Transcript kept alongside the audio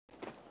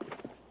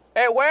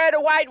Hey, where are the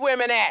white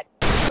women at?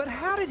 But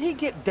how did he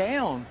get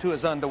down to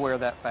his underwear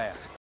that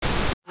fast?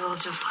 We'll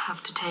just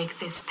have to take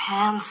these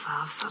pants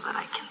off so that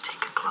I can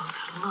take a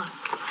closer look.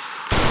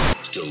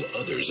 Still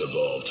others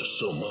evolved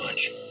so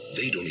much,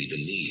 they don't even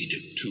need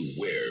to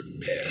wear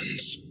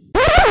pants.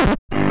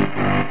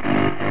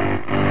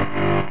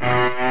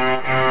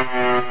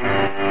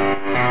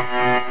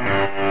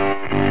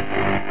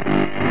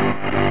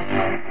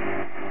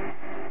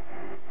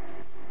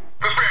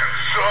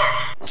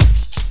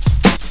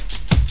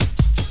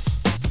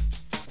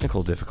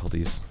 Technical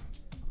difficulties.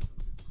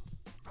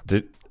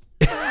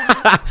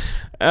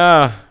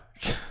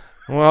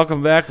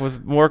 Welcome back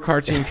with more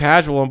Cartoon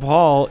Casual, and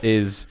Paul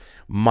is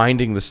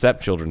minding the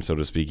stepchildren, so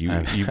to speak.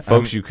 You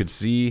folks, you could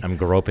see. I'm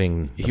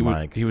groping the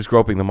mic. He was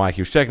groping the mic.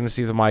 He was checking to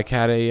see if the mic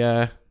had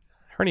a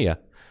hernia.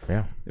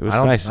 Yeah, it was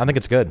nice. I think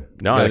it's good.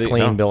 No, got a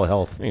clean bill of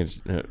health. I think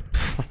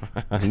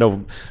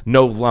it's,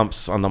 no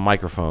lumps on the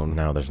microphone.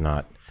 No, there's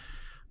not.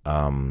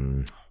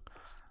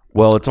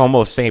 Well, it's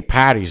almost St.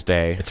 Patty's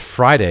Day. It's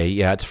Friday.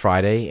 Yeah, it's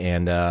Friday,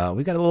 and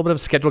we got a little bit of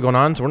schedule going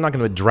on, so we're not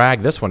going to drag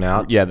this one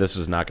out. Yeah, this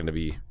is not going to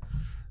be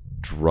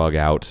drug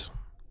out.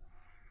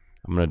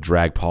 I'm going to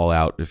drag Paul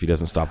out if he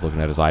doesn't stop looking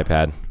at his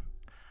iPad.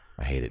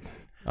 I hate it.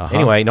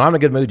 Anyway, no, I'm in a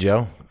good mood,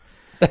 Joe.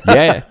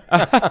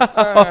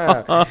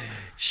 Yeah.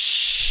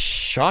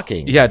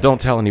 Shocking. Yeah,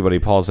 don't tell anybody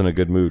Paul's in a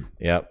good mood.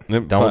 Yep.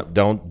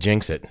 Don't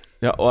jinx it.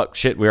 No, well,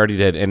 shit, we already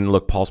did. And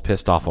look, Paul's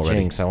pissed off already.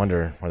 Jinx. I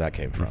wonder where that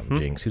came from.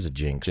 Jinx. Who's a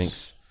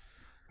jinx?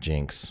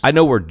 Jinx. I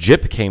know where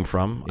gyp came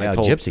from. Yeah, I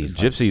told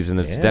gypsies. And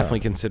it's definitely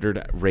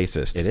considered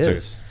racist. It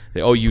is.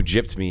 You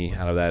gypped me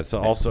out of that. It's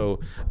also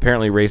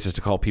apparently racist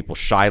to call people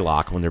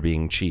Shylock when they're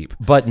being cheap.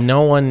 But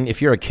no one,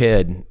 if you're a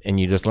kid and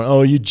you just learn,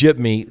 oh, you gypped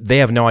me, they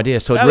have no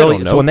idea. So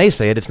So when they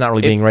say it, it's not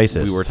really being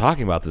racist. We were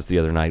talking about this the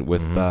other night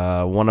with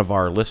one of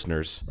our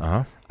listeners.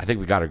 I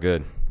think we got her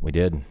good. We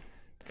did.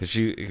 Because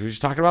she was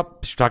talking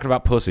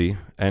about pussy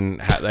and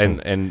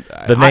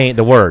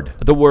the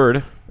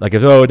word. Like,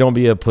 don't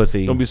be a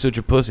pussy. Don't be such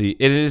a pussy.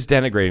 It is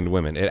denigrating to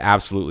women. It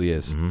absolutely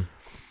is.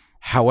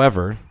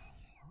 However,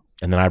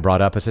 and then I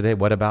brought up, I said, hey,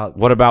 what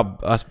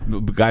about us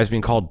guys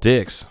being called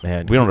dicks?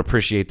 Man, we don't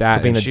appreciate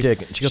that. Being a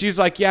dick. She's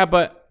like, yeah,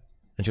 but.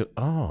 And she goes,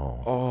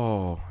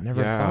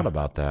 never yeah. thought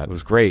about that. It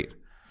was great.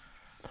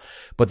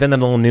 But then the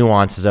little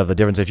nuances of the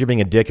difference. If you're being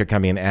a dick, you're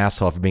kind of being an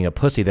asshole. If you're being a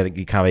pussy, then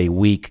you're kind of a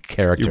weak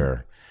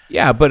character.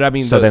 Yeah, but I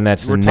mean... So then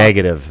that's a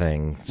negative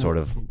thing, sort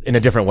of, in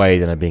a different way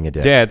than it being a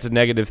dick. Yeah, it's a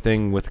negative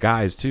thing with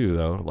guys, too,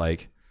 though.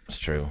 Like, it's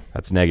true.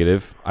 That's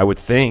negative, I would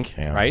think,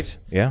 right?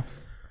 Yeah.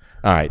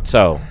 All right,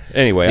 so...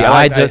 Anyway, the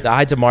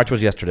Ides of March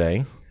was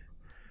yesterday.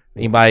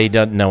 Anybody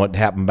doesn't know what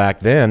happened back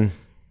then?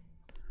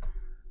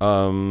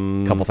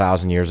 A couple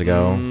thousand years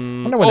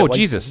ago.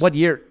 Jesus. What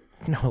year?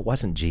 No, it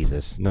wasn't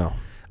Jesus. No.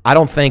 I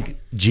don't think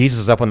Jesus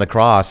was up on the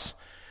cross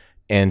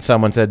and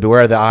someone said,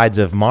 beware the Ides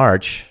of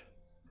March...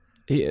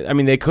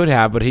 they could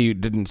have, but he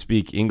didn't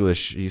speak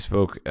English. He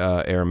spoke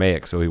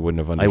Aramaic, so he wouldn't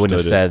have understood. I wouldn't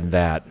have said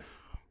that.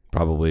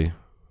 Probably.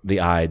 The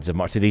Ides of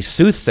March. See, the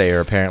soothsayer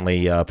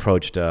apparently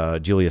approached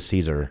Julius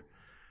Caesar,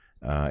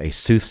 a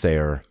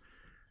soothsayer.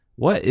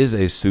 What is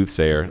a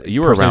soothsayer?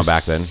 You were around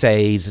back then.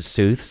 Says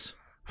sooths.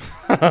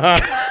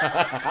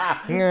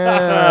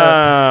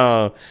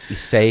 He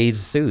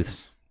says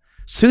sooths.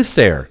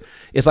 Soothsayer.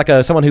 It's like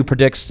someone who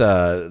predicts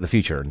the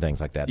future and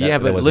things like that.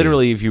 But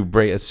literally, if you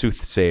break a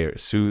soothsayer.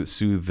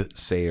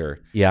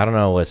 Yeah, I don't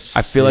know. I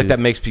feel like that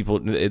makes people.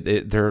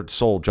 Their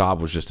sole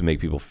job was just to make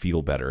people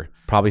feel better.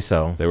 Probably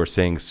so. They were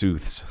saying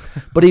sooths.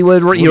 But he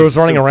was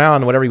running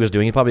around, whatever he was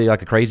doing. He probably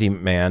like a crazy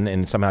man,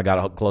 and somehow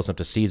got close enough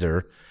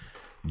to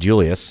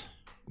Julius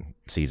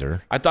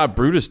Caesar. I thought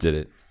Brutus did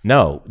it.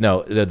 No.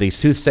 The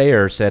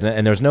soothsayer said,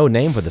 and there's no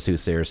name for the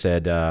soothsayer,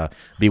 said,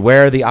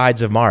 beware the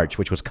Ides of March,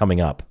 which was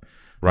coming up.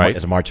 Right.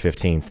 It's March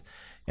 15th.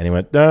 And he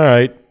went, all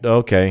right,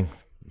 okay.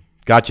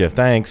 Gotcha,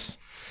 thanks.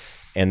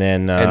 And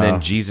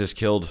then Jesus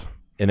killed.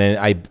 And then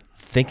I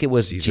think it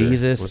was Caesar.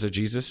 Jesus. Was it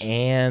Jesus?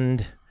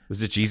 And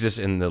was it Jesus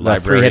in the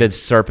library? Three-headed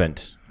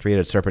serpent.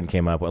 Three-headed serpent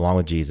came up along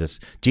with Jesus.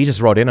 Jesus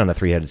rode in on a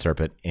three-headed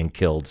serpent and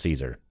killed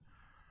Caesar.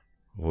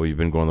 Well, you've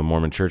been going to the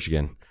Mormon church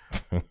again.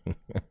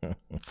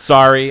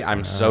 Sorry.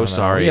 I'm so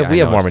sorry. Yeah, we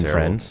have Mormon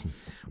friends.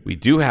 We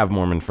do have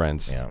Mormon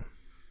friends. Yeah.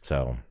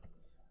 So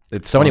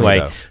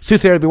anyway,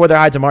 soothsayer beware the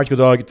Ides of March. Goes,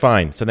 oh,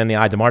 fine. So then the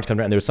Ides of March comes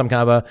around, and there was some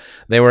kind of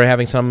they were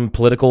having some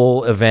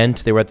political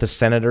event. They were at the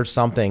Senate or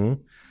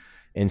something,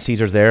 and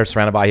Caesar's there,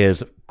 surrounded by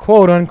his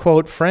quote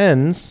unquote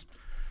friends,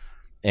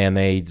 and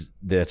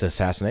this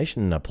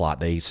assassination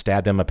plot. They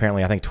stabbed him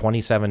apparently, I think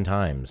 27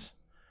 times.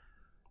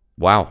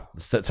 Wow,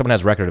 someone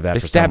has record of that. They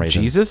for stabbed some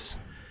reason. Jesus.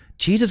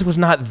 Jesus was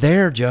not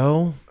there,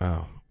 Joe.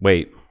 Oh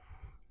wait,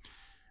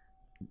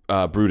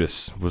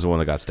 Brutus was the one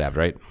that got stabbed,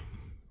 right?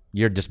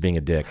 You're just being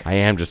a dick. I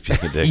am just being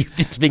a dick.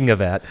 Speaking of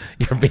that,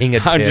 you're being a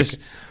dick.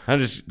 I'm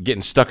just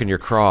getting stuck in your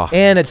craw.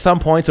 And at some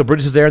point, so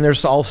Brutus is there, and they're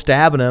all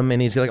stabbing him, and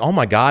he's like, "Oh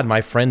my God,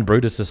 my friend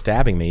Brutus is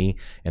stabbing me,"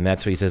 and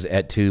that's what he says,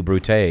 "Et tu,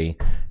 Brute,"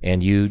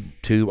 and you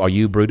too, are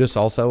you Brutus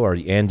also,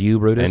 and you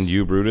Brutus, and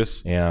you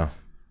Brutus? Yeah.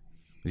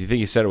 Do you think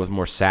he said it with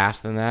more sass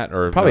than that,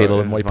 or Probably a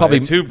little more. Probably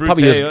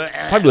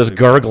was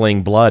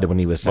gurgling blood when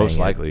he was saying most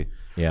likely.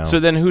 Yeah. So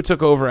then, who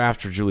took over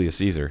after Julius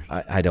Caesar?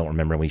 I don't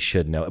remember. We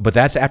should know. But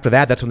that's after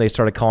that. That's when they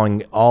started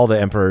calling all the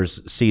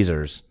emperors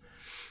Caesars,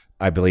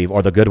 I believe,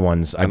 or the good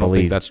ones. I don't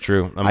believe think that's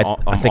true. I'm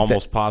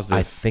almost positive.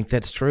 I think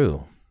that's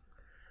true.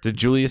 Did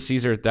Julius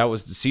Caesar?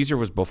 Caesar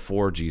was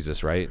before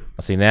Jesus, right?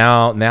 See,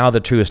 now the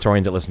true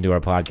historians that listen to our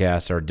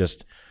podcast are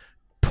just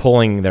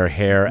pulling their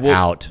hair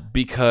out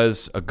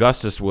because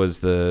Augustus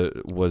must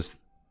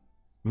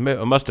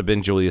have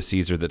been Julius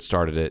Caesar that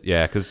started it.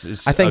 Yeah,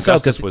 because I think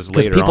Augustus so, was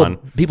later people, on.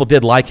 People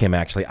did like him.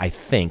 Actually, I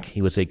think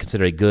he was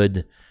considered a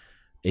good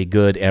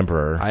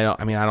emperor. I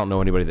don't know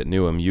anybody that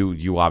knew him.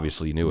 You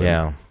obviously knew him.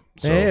 Yeah.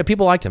 So. Yeah,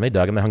 people liked him. They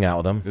dug him. They hung out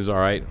with him. He was all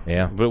right.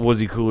 Yeah. But was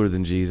he cooler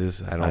than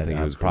Jesus? I don't think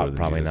he was cooler than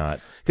probably Jesus.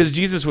 not. Because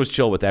Jesus was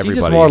chill with everybody.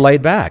 Jesus more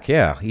laid back.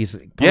 Yeah. He's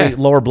probably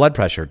lower blood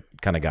pressure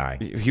kind of guy.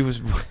 He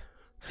was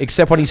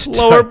except when he's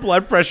lower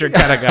blood pressure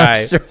kind of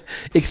guy.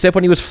 Except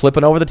when he was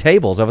flipping over the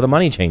tables over the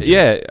money changes.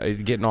 Yeah,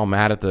 getting all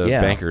mad at the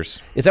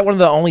bankers. Is that one of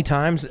the only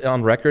times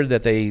on record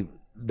that they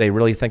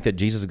really think that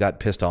Jesus got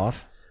pissed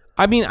off?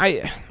 I mean,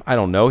 I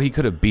don't know. He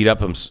could have beat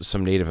up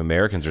some Native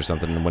Americans or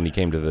something when he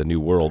came to the New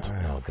World.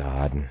 Oh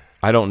God.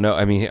 I don't know.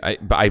 I mean,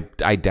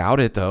 I doubt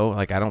it though.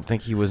 Like, I don't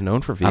think he was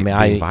known for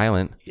being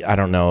violent. I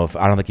don't know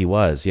I don't think he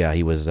was. Yeah,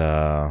 he was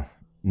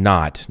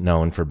not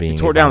known for being. He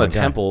tore down the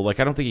temple. Like,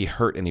 I don't think he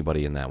hurt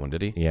anybody in that one,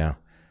 did he? Yeah.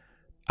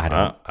 I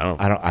don't know.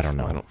 I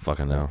don't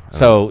fucking know.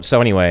 So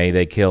anyway,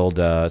 they killed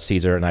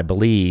Caesar, and I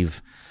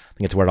think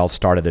it's where it all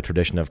started. The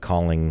tradition of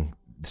calling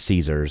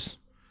Caesars.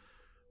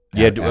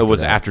 Yeah, it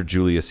was after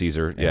Julius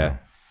Caesar. Yeah.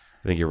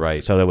 I think you're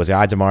right. So there was the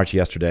Ides of March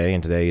yesterday,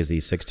 and today is the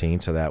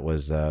 16th. So that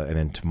was, and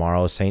then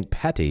tomorrow is St.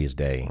 Patty's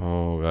Day.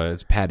 Oh, God,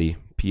 it's Patty,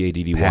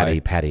 Paddy.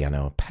 Patty. I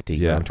know, Patty.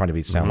 Yeah. I'm trying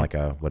to sound like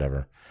a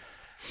whatever.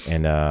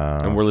 And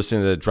we're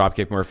listening to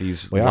Dropkick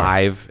Murphys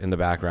live in the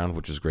background,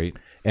 which is great.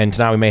 And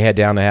tonight we may head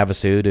down to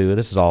Havasu.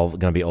 This is all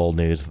going to be old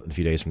news a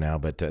few days from now.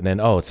 But then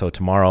so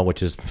tomorrow,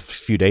 which is a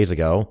few days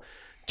ago,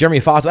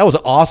 Jeremy Foss. That was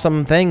an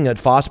awesome thing that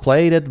Foss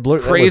played at Blue.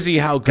 Crazy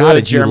how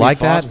good Jeremy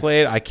Foss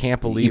played. I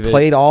can't believe he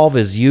played all of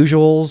his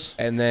usuals,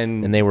 and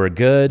they were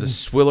good. The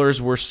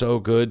Swillers were so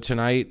good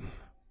tonight.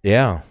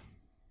 Yeah.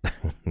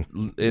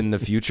 In the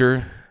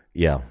future.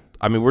 Yeah.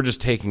 I mean, we're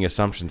just taking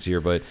assumptions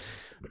here, but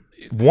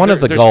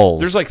there's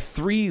goals. There's like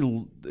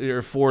 3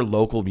 or 4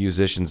 local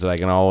musicians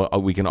that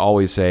we can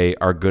always say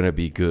are going to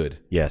be good.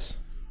 Yes.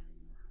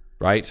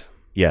 Right?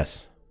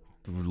 Yes.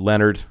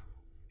 Leonard.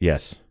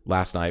 Yes.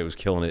 Last night was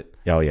killing it.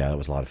 Oh yeah, that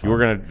was a lot of fun.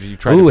 You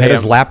tried to hit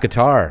his lap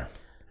guitar.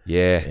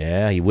 Yeah.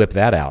 Yeah, he whipped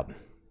that out.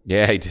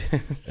 Yeah, he did.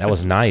 That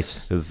was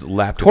nice. His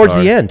lap guitar.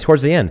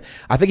 Towards the end.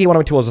 I think he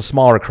wanted to a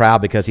smaller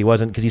crowd because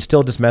he's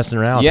still just messing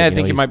around. Yeah, I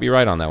think you might be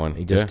right on that one.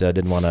 He just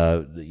didn't want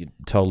to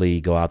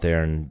totally go out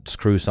there and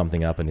screw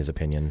something up in his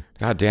opinion.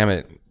 God damn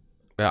it.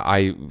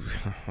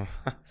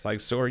 It's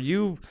like, so are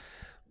you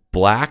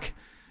black?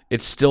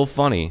 It's still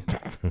funny.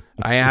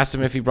 I asked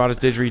him if he brought his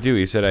didgeridoo.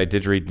 He said I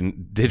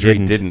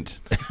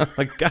didn't.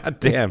 Like, God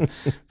damn.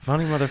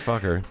 Funny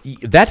motherfucker.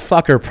 That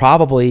fucker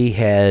probably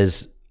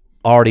has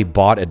already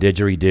bought a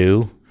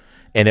didgeridoo,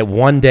 and at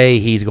one day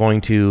he's just going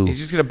to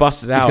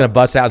bust it out. He's going to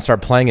bust out and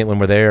start playing it when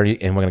we're there,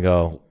 and we're going to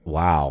go,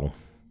 wow.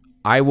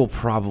 I will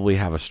probably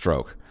have a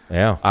stroke.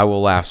 Yeah. I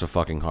will laugh so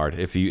fucking hard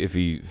if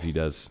he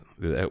does.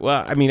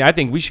 Well, I mean, I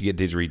think we should get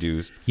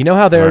didgeridoos. You know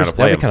how that'd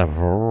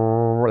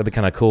be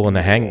kind of cool in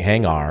the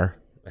hangar.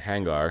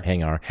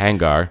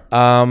 Hangar.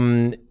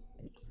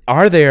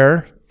 Are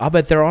there? I'll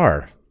bet there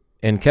are,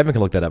 and Kevin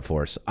can look that up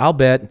for us. I'll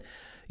bet.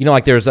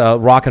 Like there's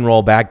rock and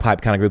roll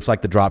bagpipe kind of groups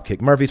like the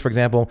Dropkick Murphys, for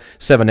example.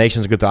 Seven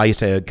Nations group that I used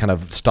to kind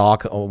of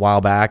stalk a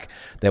while back.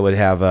 That would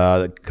have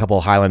a couple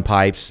of Highland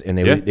pipes, and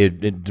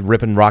they'd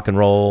ripping rock and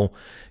roll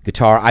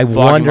guitar. I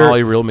wonder.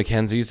 Molly, Real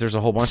Mackenzies. There's a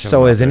whole bunch of them.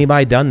 So has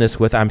anybody done this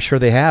with? I'm sure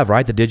they have,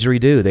 right? The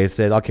didgeridoo. They've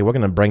said, okay, we're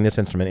going to bring this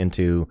instrument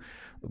into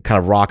kind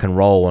of rock and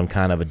roll and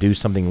kind of do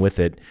something with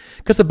it.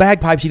 Because the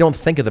bagpipes, you don't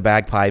think of the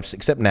bagpipes,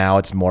 except now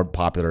it's more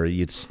popular.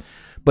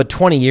 But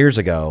 20 years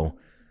ago,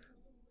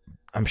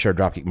 I'm sure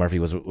Dropkick Murphy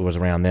was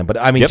around then. But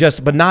I mean,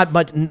 but not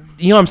much.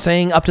 You know what I'm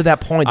saying? Up to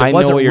that point, there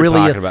wasn't what you're really.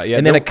 Talking about. Yeah,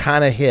 and then it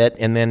kind of hit,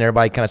 and then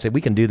everybody kind of said,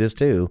 we can do this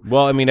too.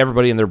 Well, I mean,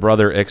 everybody and their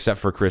brother, except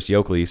for Chris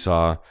Yoakley,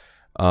 saw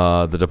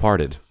The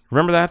Departed.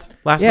 Remember that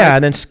last night? Yeah,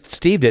 and then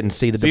Steve didn't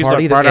see The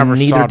Departed either, and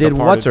neither did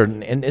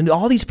Watson. And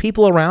all these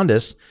people around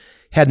us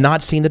had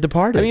not seen The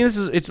Departed. I mean,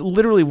 it's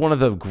literally one of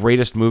the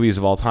greatest movies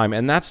of all time,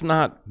 and that's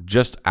not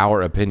just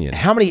our opinion.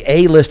 How many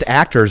A-list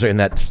actors are in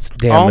that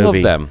damn movie? All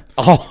of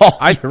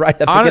them. You're right.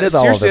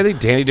 Seriously, I think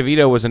Danny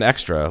DeVito was an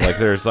extra. Like,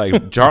 there's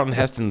like Charlton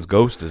Heston's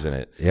ghost is in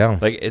it. Yeah.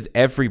 Like, it's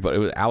everybody. It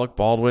was Alec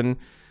Baldwin,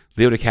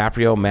 Leo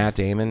DiCaprio, Matt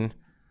Damon,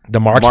 the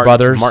Marx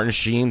Brothers, Martin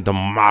Sheen, the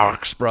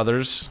Marx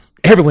Brothers.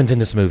 Everyone's in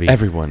this movie.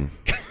 Everyone.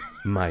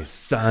 My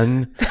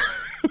son.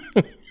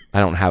 I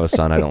don't have a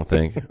son, I don't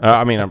think.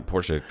 I mean,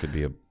 Portia could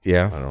be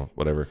I don't know,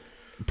 whatever.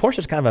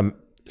 Portia's kind of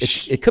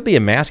it could be a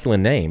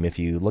masculine name if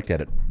you looked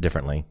at it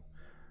differently.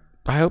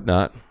 I hope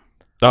not.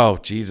 Oh,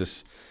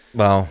 Jesus.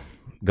 Well,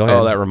 Go ahead.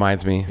 Oh, that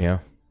reminds me. Yeah.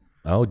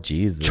 Oh,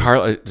 Jesus.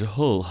 Charlie,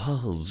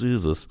 oh,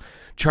 Jesus.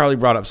 Charlie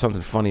brought up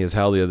something funny as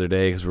hell the other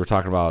day because we were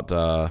talking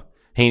about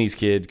Haney's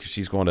kid because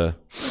she's going to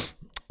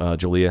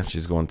Julia.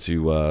 She's going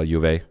to U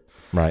of A.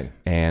 Right.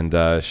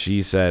 And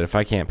she said, if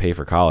I can't pay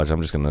for college,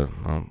 I'm just going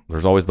to,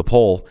 there's always the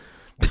pole,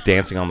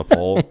 dancing on the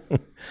pole.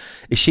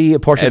 Is she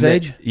Portia's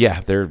age?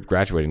 Yeah, they're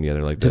graduating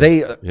together. Like, Do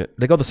they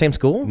go to the same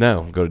school?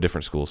 No, go to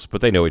different schools,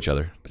 but they know each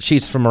other.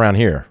 She's from around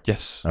here.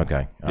 Yes.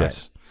 Okay.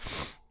 Yes.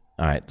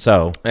 All right.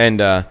 So,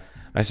 And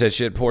I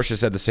said, Portia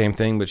said the same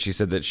thing, but she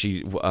said that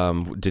she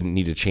didn't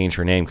need to change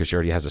her name because she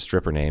already has a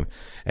stripper name.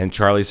 And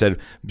Charlie said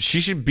she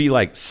should be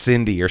like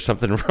Cindy or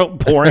something real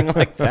boring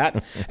like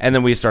that. And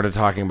then we started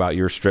talking about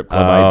your strip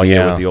club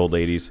idea with the old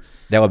ladies.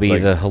 that would be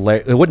the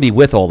hilarious. It wouldn't be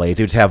with old ladies.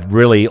 It would just have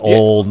really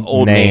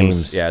old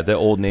names. Yeah, the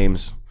old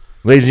names.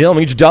 Ladies and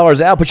gentlemen, get your dollars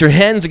out. Put your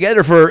hands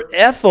together for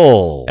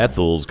Ethel.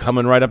 Ethel's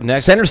coming right up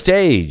next. Center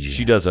stage.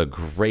 She does a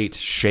great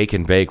shake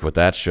and bake with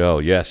that show.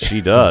 Yes, she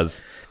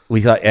does.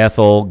 We got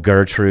Ethel,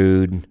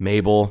 Gertrude,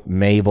 Mabel,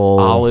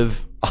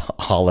 Olive.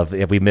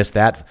 If we missed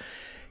that,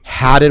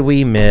 how did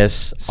we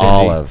miss Cindy.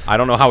 Olive? I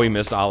don't know how we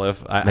missed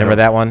Olive. Remember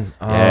that one?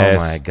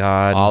 Yes. Oh my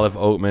God. Olive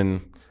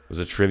Oatman was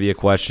a trivia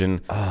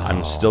question.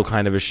 I'm still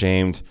kind of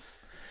ashamed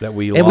that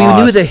we And lost.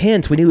 we knew the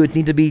hints. We knew it would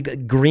need to be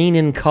green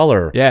in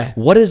color. Yeah.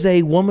 What is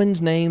a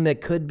woman's name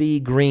that could be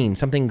green?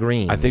 Something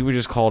green. I think we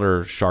just called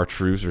her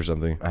Chartreuse or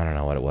something. I don't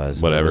know what it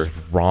was. Whatever. It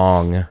was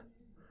wrong.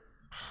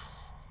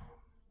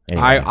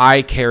 Anyway.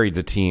 I carried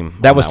the team.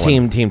 That on was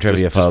one. team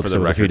trivia, Just for folks. the It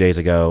was a few record. days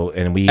ago,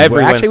 and we Every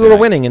were Wednesday we were night.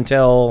 winning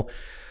until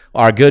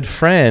our good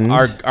friend,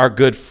 Our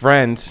good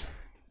friend,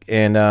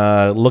 and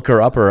looker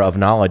upper of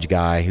knowledge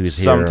guy, who's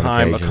here on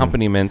sometime occasion,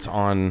 accompaniment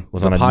on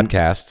was the on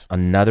podcast,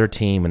 another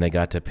team, and they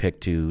got to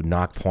pick to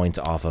knock points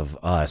off of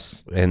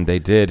us, and they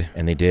did.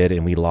 and they did,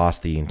 and we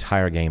lost the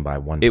entire game by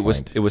 1 It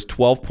point. was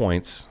 12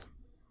 points.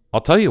 I'll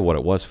tell you what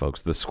it was,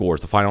 folks. The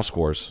scores, the final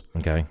scores,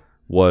 Okay.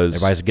 was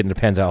Everybody's getting their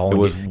pens out. It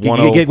was Wait,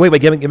 10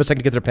 wait, give them a second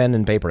to get their pen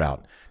and paper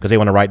out because they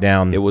want to write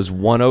down. it was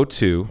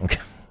 102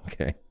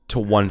 Okay. to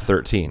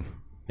 113,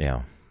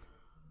 Yeah.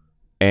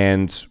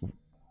 and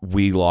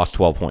we lost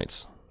 12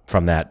 points.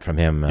 From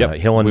him. Yep.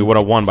 Hillen. We would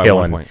have won by Hillen.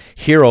 1 point.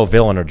 Hero,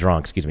 villain, or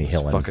drunk. Excuse me, It's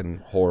Hillen.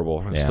 fucking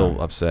horrible. I'm Yeah.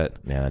 still upset.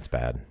 Yeah, that's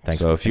bad.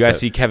 Thanks. So if you guys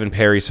see Kevin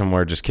Perry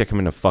somewhere, just kick him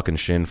in the fucking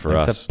shin for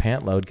thanks us. a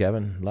pant load,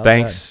 Kevin. Love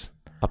Thanks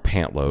a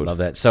pant load. That. Love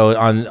that. So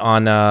on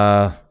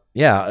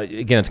yeah,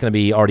 again, it's going to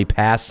be already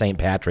past St.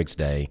 Patrick's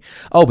Day.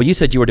 Oh, but you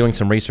said you were doing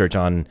some research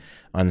on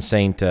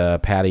St.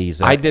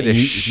 Patty's. I did a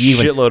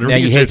shitload of now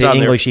you hate research the on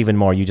there. English even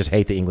more. You just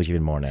hate the English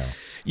even more now.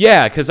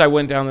 Yeah, because I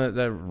went down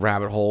the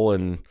rabbit hole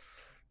and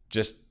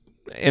just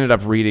ended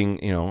up reading,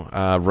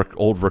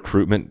 old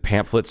recruitment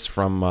pamphlets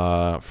from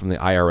the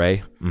IRA.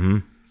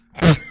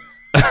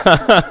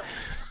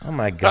 Oh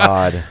my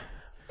God.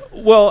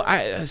 Well,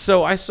 I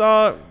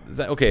saw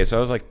that. Okay, so I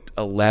was like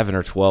 11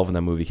 or 12 when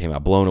that movie came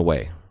out. Blown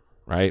away,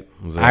 right?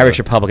 It was Irish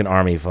Republican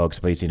Army, folks.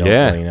 Please, you don't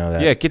really know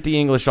that. Yeah, get the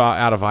English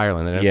out of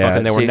Ireland.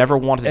 And they were see, never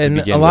wanted to and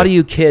begin a lot with. of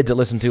you kids that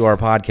listen to our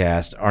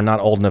podcast are not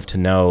old enough to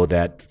know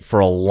that for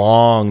a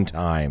long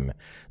time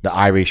the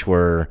Irish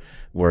were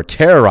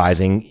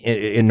terrorizing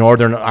in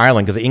Northern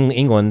Ireland because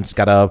England's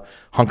got a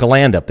hunk of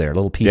land up there, a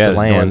little piece of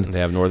land. They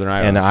have Northern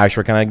Ireland. And the Irish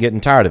were kind of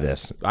getting tired of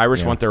this. The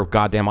Irish want their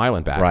goddamn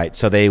island back. Right.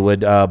 So they would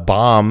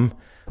bomb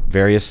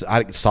various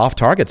soft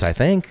targets, I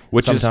think,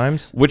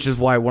 sometimes. Which is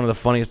why one of the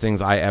funniest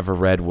things I ever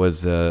read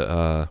was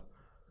the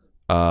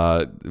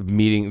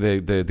meeting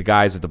the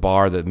guys at the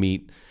bar that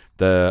meet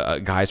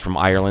the guys from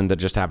Ireland that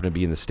just happen to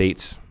be in the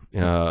States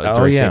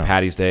during St.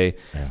 Patty's Day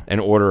and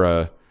order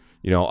a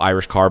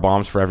Irish car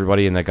bombs for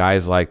everybody, and the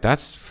guy's like,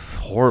 that's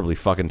horribly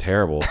fucking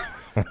terrible.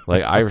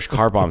 Like, Irish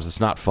car bombs, it's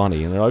not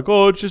funny. And they're like,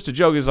 oh, it's just a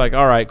joke. He's like,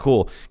 all right,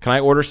 cool. Can I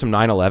order some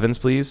 911s,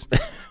 please?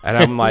 And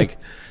I'm like,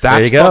 that's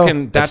there you go.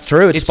 fucking, that's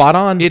true. It's spot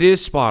on. It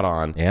is spot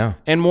on. Yeah.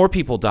 And more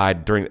people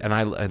died and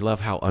I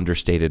love how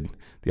understated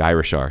the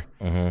Irish are.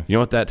 Mm-hmm. You know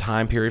what that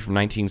time period from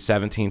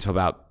 1917 to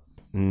about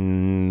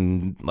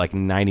like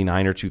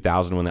 99 or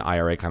 2000 when the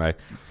IRA kind of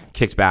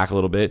kicked back a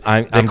little bit.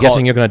 I'm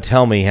guessing you're going to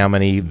tell me how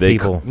many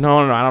people. No,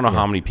 I don't know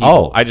how many people.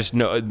 Oh. I just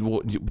know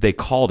they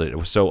called it. It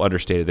was so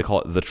understated. They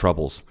call it the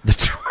Troubles.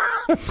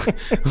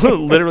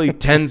 Literally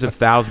tens of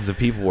thousands of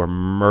people were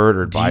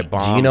murdered by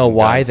bombs. Do you know and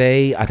why guns.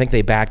 I think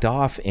they backed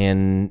off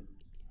in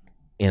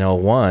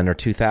 01 or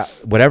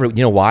 2000, whatever. You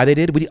know why they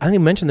did? I didn't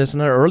even mention this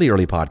in our early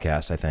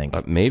podcast, I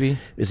think. Maybe.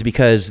 Is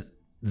because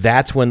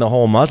that's when the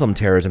whole Muslim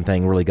terrorism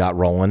thing really got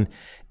rolling.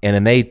 And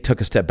then they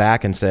took a step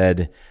back and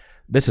said,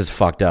 this is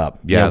fucked up.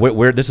 Yeah.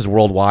 This is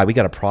worldwide. We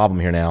got a problem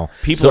here now.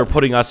 People are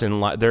putting us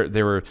in.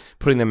 They were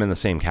putting them in the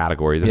same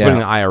category. They're putting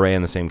the IRA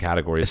in the same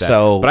category as that.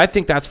 But I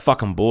think that's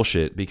fucking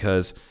bullshit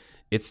because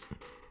it's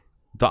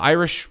the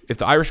Irish. If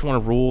the Irish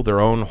want to rule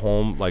their own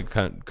home, like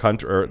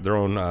country or their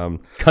own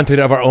country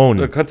of our own,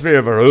 the country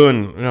of our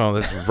own.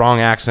 That's wrong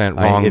accent,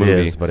 wrong movie. It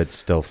is, but it's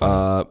still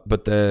funny.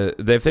 But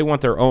if they want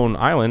their own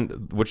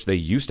island, which they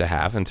used to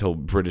have until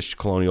British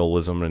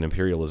colonialism and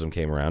imperialism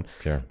came around,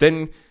 Sure.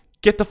 then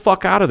get the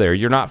fuck out of there.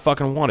 You're not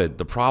fucking wanted.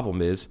 The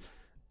problem is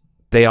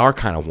they are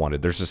kind of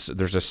wanted.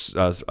 There's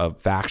a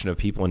faction of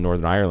people in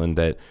Northern Ireland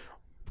that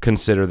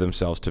consider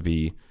themselves to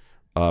be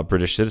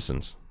British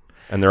citizens,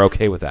 and they're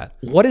okay with that.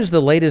 What is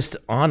the latest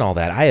on all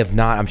that? I have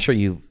not. I'm sure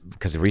you,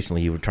 because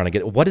recently you were trying to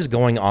get. What is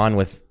going on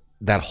with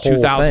that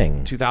whole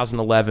thing?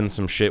 2011,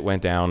 some shit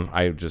went down.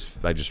 I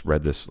just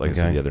read this, like I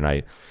said, the other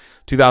night.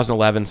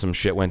 2011, some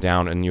shit went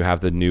down, and you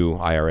have the new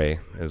IRA,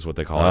 is what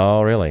they call it.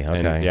 Oh, really? Okay.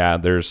 And yeah,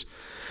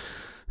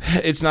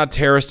 it's not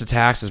terrorist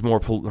attacks. It's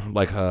more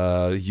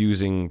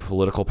using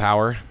political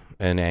power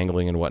and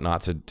angling and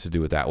whatnot to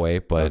do it that way.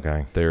 But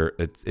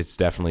it's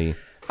definitely,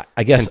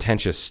 I guess,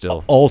 contentious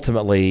still.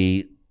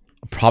 Ultimately,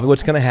 probably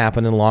what's going to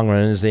happen in the long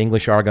run is the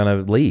English are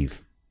going to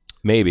leave.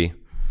 Maybe.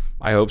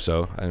 I hope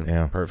so.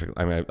 Yeah. Perfect.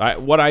 I mean,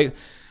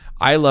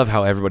 I love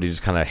how everybody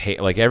just kind of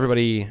hate, like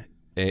everybody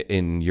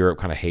in Europe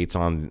kind of hates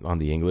on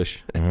the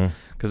English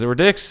because they were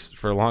dicks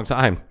for a long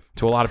time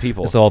to a lot of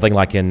people. It's the whole thing,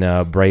 like in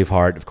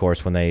Braveheart, of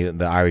course, when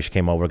the Irish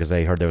came over because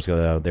they heard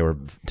they were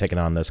taking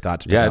on the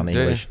Scots, on the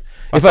English.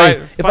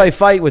 If I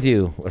fight with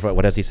you,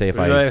 what does he say? If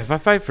I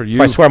fight for you,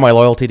 if I swear my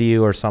loyalty to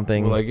you or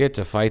something, will I get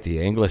to fight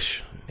the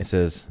English? It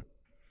says,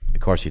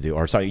 of course you do,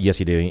 or sorry, yes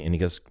you do, and he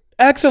goes,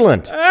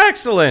 excellent.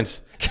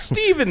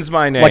 Steven's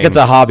my name. Like it's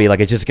a hobby. Like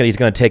he's going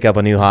to take up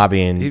a new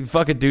hobby, and he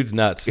fucking dude's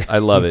nuts. I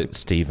love it.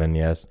 Stephen,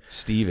 yes.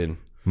 Stephen.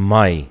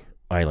 My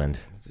island.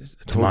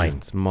 It's mine.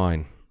 It's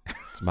mine.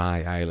 It's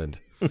my island.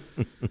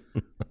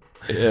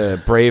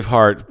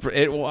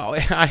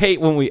 Braveheart. I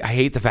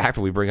hate the fact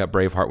that we bring up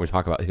Braveheart when we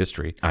talk about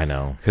history. I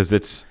know. Because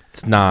it's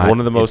not one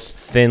of the most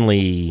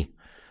thinly.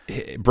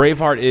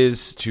 Braveheart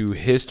is to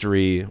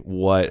history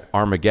what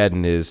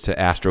Armageddon is to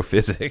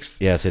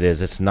astrophysics. Yes, it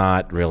is. It's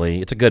not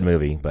really. It's a good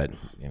movie, but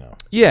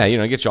Yeah,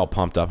 it gets you all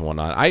pumped up and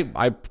whatnot.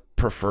 I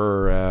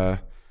prefer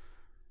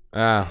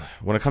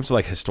when it comes to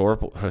like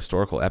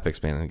historical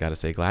epics, man. I got to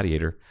say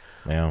Gladiator.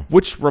 Yeah.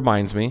 Which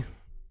reminds me.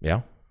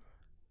 Yeah.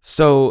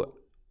 So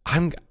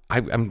I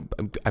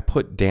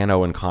put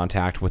Dano in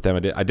contact with them.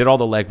 I did all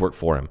the legwork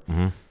for him.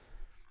 Mm-hmm.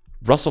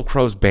 Russell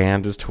Crowe's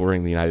band is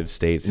touring the United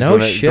States.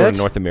 He's doing a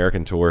North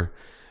American tour.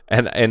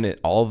 And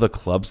all the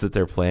clubs that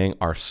they're playing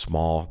are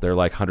small. They're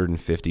like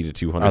 150 to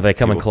 200. Are they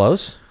coming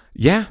close?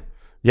 Yeah.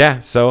 Yeah.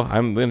 So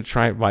I'm going to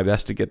try my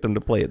best to get them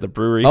to play at the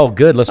brewery. Oh,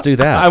 good. Let's do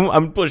that.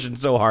 I'm pushing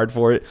so hard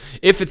for it.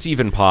 If it's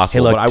even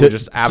possible. Hey, look, but I would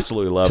just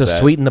absolutely love that. To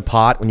sweeten the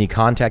pot, when you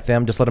contact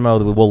them, just let them know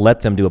that we'll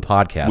let them do a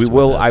podcast. We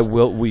will. I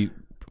will.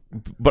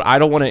 But I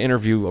don't want to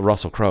interview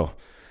Russell Crowe.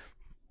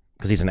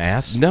 Because he's an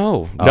ass?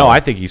 No,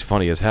 I think he's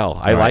funny as hell.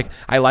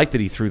 I like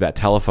that he threw that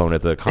telephone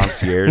at the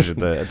concierge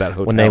at that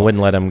hotel when they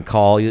wouldn't let him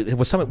call. It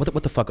was something.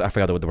 What the fuck? I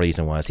forgot what the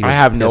reason was. I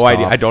have no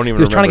idea. I don't even.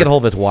 He was trying to get a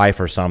hold of his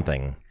wife or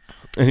something,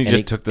 and he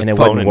just took the phone and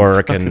it wouldn't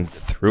work, and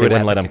threw they it.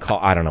 Wouldn't let him call.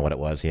 I don't know what it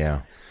was.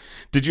 Yeah.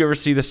 Did you ever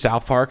see the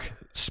South Park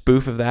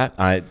spoof of that?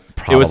 Probably.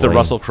 It was the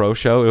Russell Crowe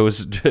show. It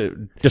was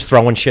just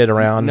throwing shit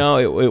around.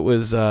 No, it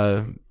was.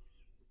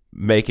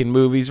 Making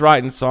movies,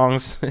 writing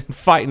songs, and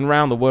fighting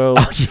around the world.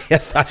 Oh,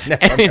 yes, I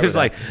never. And he was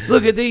like,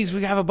 look at these.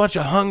 We have a bunch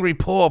of hungry,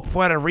 poor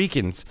Puerto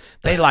Ricans.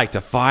 They like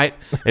to fight.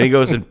 And he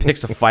goes and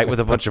picks a fight with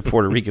a bunch of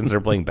Puerto Ricans that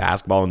are playing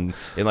basketball in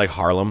like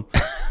Harlem.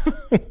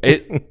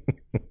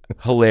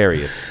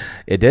 Hilarious.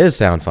 It does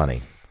sound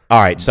funny. All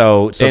right,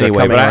 so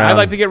anyway, but I'd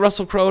like to get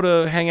Russell Crowe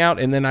to hang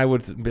out, and then I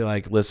would be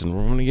like, listen,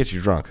 we're going to get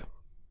you drunk.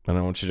 And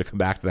I want you to come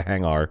back to the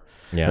hangar,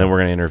 and then we're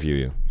going to interview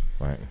you.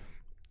 Right.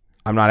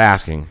 I'm not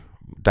asking.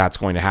 That's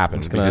going to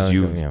happen because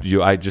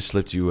I just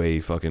slipped you a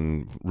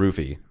fucking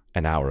roofie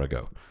an hour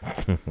ago.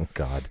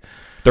 God,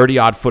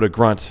 30-odd foot of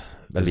grunt.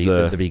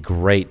 That'd be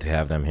great to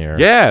have them here.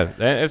 Yeah,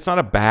 it's not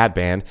a bad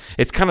band.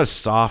 It's kind of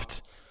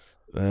soft,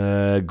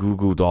 Goo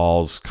Goo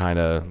Dolls kind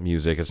of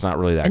music. It's not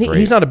really that great.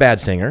 He's not a bad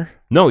singer.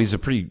 No, he's a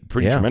pretty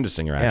tremendous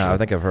singer. Actually, yeah, I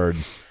think I've heard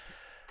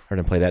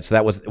him play that. So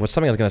that was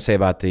something I was going to say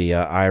about the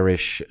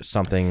Irish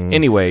something.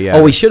 Anyway, yeah.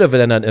 Oh, we should have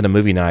in a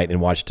movie night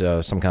and watched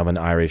some kind of an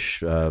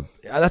Irish.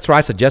 That's what I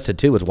suggested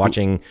too. Was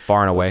watching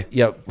Far and Away.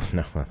 Yeah,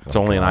 no, it's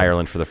only in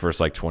Ireland for the first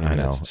like 20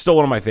 minutes. Still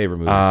one of my favorite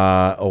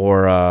movies.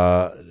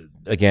 Or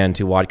again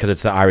to watch because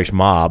it's the Irish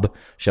Mob,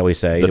 shall we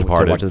say? The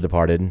Departed. To watch The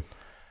Departed.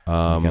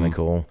 Kind of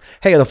cool.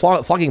 Hey, are the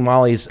Flogging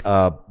Mollies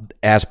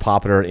as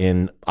popular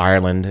in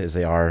Ireland as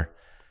they are?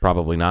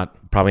 Probably not.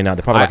 Probably not.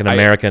 They're probably like an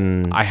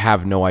American. I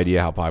have no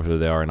idea how popular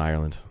they are in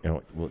Ireland.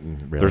 Really?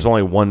 There's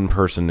only one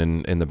person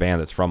in the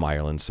band that's from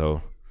Ireland,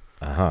 so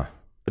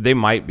they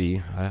might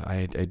be.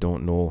 I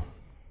don't know.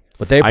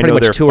 But they pretty I know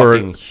much they're tour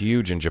fucking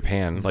huge in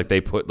Japan. Like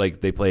they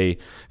play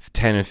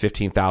 10 and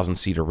 15,000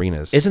 seat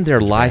arenas. Isn't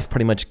their life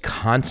pretty much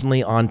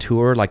constantly on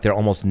tour? Like they're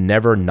almost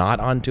never not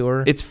on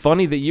tour. It's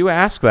funny that you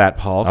ask that,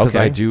 Paul, because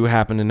I do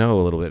happen to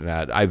know a little bit of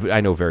that.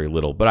 I know very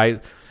little, but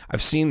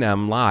I've seen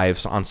them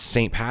live on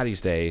St. Paddy's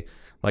Day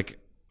like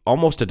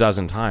almost a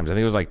dozen times. I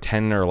think it was like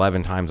 10 or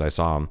 11 times I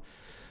saw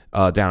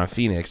them down in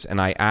Phoenix.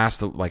 And I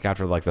asked, like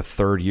after like the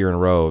third year in a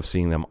row of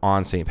seeing them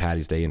on St.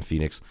 Paddy's Day in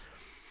Phoenix,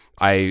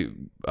 I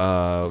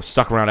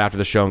stuck around after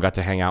the show and got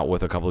to hang out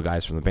with a couple of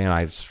guys from the band.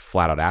 I just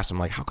flat out asked them,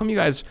 like, how come you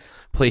guys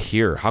play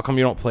here. How come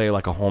you don't play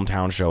like a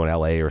hometown show in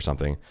LA or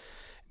something?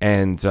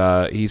 And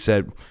he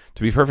said,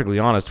 to be perfectly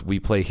honest, we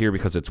play here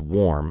because it's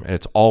warm, and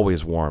it's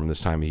always warm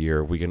this time of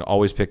year. We can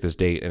always pick this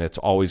date, and it's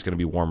always going to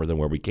be warmer than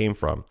where we came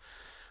from,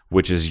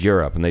 which is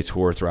Europe. And they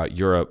tour throughout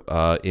Europe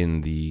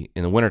in the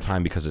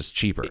wintertime because it's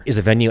cheaper. Is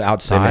the venue They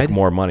outside? make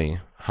more money.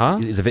 Huh?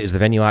 Is the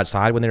venue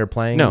outside when they were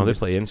playing? No, they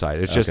play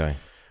inside. It's just Okay.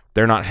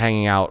 they're not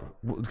hanging out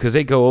because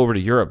they go over to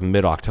Europe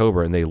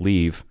mid-October and they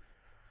leave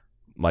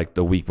like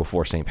the week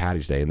before St.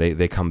 Patty's Day, and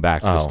they come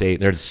back to the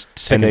States. They're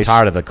sick and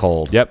tired of the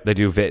cold. Yep, they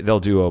do. They'll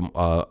do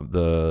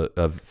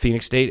a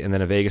Phoenix date and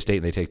then a Vegas date,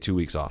 and they take 2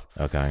 weeks off.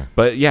 Okay.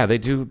 But yeah, they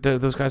do.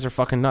 Those guys are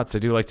fucking nuts. They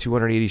do like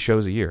 280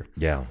 shows a year.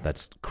 Yeah,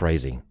 that's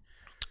crazy.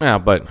 Yeah,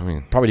 but I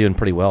mean, Probably doing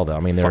pretty well though. I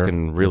mean, they're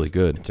fucking really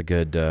good. It's a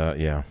good,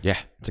 yeah, Yeah.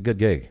 it's a good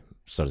gig,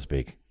 so to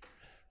speak.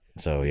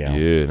 So yeah,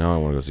 Yeah. Now I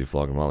want to go see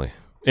Flogging Molly.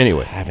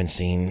 Anyway, haven't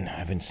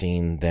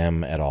seen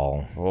them at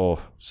all. oh,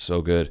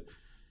 so good.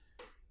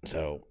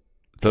 So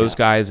Those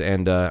guys,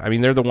 and I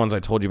mean, they're the ones I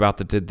told you about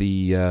that did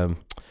the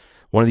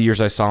one of the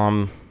years I saw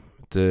them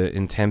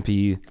in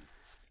Tempe.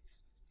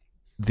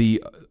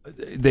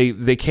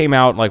 They came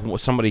out like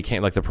somebody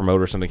came, like the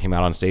promoter or something came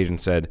out on stage and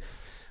said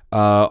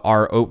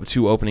our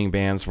two opening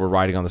bands were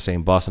riding on the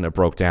same bus and it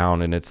broke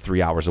down and it's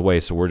 3 hours away,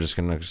 so we're just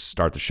gonna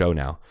start the show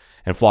now.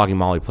 And Flogging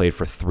Molly played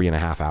for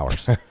 3.5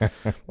 hours.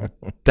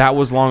 That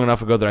was long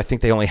enough ago that I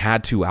think they only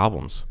had 2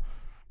 albums.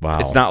 wow,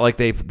 It's not like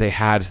they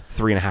had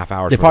 3.5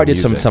 hours. They worth probably of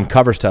did music. some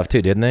cover stuff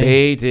too, didn't they?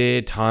 They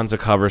did tons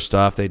of cover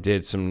stuff. They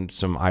did some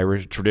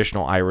Irish,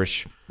 traditional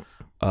Irish,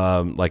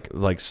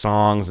 like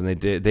songs, and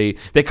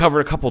they covered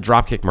a couple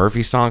Dropkick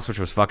Murphy songs, which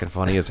was fucking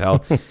funny as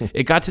hell.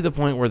 It got to the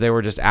point where they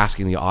were just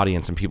asking the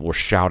audience, and people were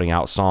shouting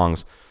out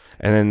songs,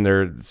 and then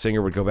their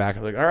singer would go back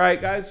and like, "All right,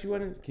 guys,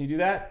 can you do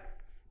that?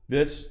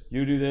 This,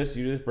 you do this,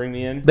 bring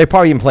me in." They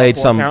probably even played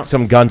Four count.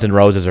 some Guns N'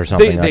 Roses or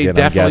something. They I'm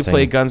definitely guessing.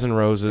 played Guns N'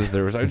 Roses.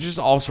 There was just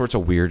all sorts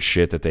of weird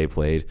shit that they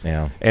played.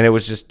 Yeah. And it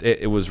was just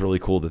it was really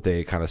cool that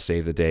they kind of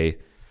saved the day.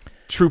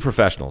 True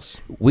professionals.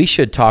 We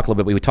should talk a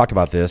little bit. We talked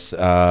about this.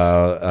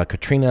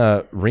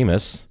 Katrina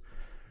Remus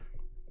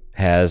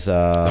has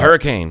The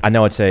Hurricane. I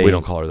know it's a. We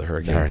don't call her the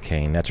Hurricane. The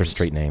Hurricane. That's her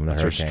street name.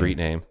 That's her street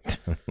name.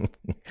 But we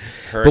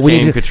Hurricane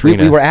need to,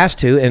 Katrina. we were asked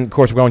to, and of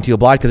course we're going to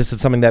oblige because this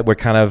is something that we're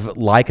kind of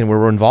like and we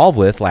were involved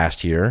with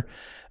last year.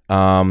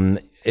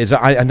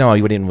 I know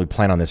you didn't really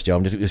plan on this, Joe.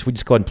 We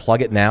just go ahead and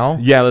plug it now.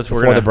 Yeah,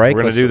 before the break.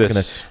 We're gonna do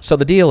this. So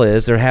the deal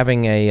is they're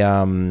having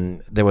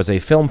there was a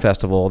film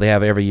festival they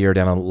have every year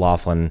down in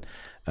Laughlin.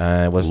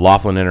 It was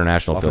Laughlin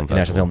International Film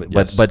International Festival. Film.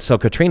 Yes. But so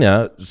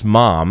Katrina's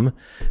mom,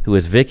 who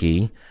is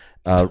Vicky,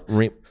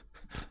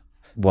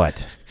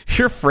 what?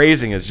 Your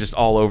phrasing is just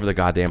all over the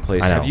goddamn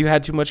place. I know. Have you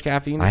had too much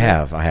caffeine? I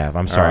have.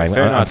 I'm sorry. right,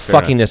 fair I'm enough,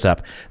 fair fucking this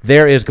up.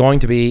 There is going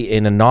to be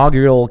an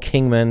inaugural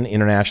Kingman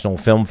International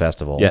Film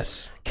Festival.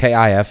 Yes.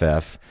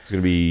 KIFF. It's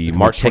going to be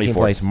March taking 24th.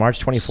 place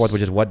March 24th,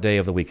 which is what day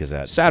of the week is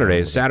that?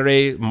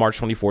 Saturday, March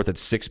 24th at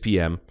 6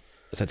 p.m.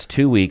 So that's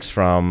 2 weeks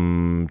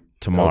from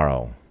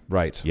tomorrow.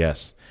 Right.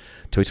 Yes.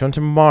 2 weeks from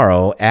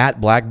tomorrow at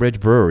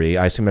Blackbridge Brewery.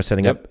 I assume they're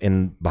setting up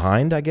in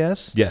behind, I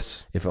guess?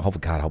 Yes. If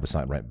God, I hope it's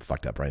not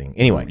fucked up writing.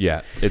 Anyway.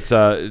 Yeah. It's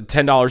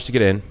 $10 to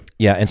get in.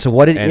 Yeah, and so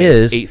what it And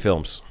is, it's 8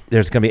 films.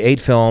 there's going to be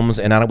 8 films,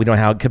 and we don't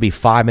know how, it could be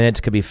 5 minutes,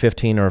 it could be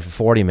 15 or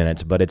 40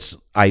 minutes, but it's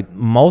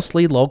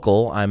mostly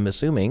local, I'm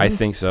assuming. I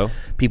think so.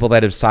 People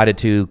that have decided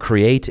to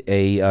create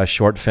a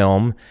short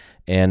film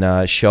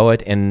and show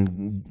it,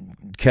 and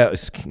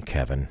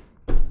Kevin.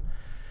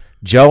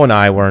 Joe and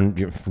I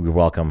you're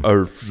welcome. Joe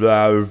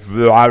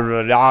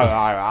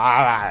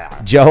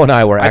and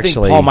I were I think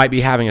actually. Paul might be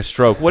having a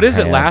stroke. What is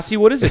it, Lassie?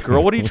 What is it,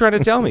 girl? What are you trying to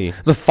tell me?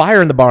 There's a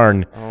fire in the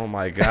barn. Oh,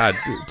 my God.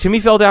 Timmy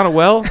fell down a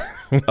well?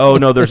 Oh,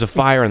 no, there's a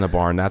fire in the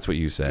barn. That's what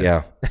you said.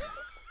 Yeah.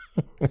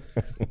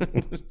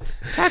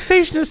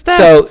 Taxation is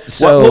theft.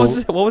 So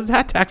what was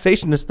that?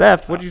 Taxation is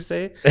theft. What did you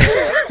say?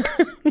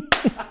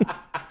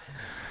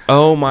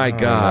 Oh my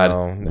God.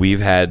 no. We've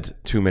had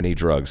too many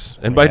drugs.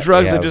 And by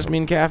drugs, I have. just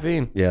mean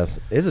caffeine. Yes,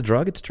 it's a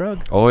drug. It's a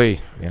drug. Oi,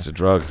 it's a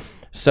drug.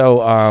 So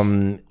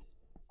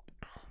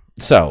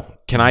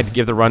Can I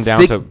give the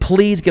rundown?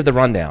 please give the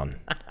rundown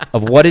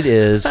of what it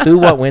is, who,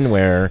 what, when,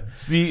 where.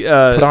 See,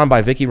 Put on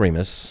by Vicky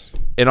Remus.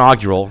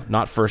 inaugural,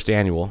 not first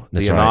annual,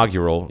 That's the right.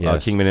 inaugural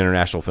Yes. Kingman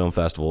International Film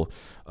Festival.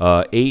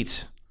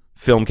 8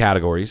 film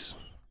categories.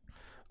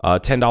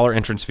 $10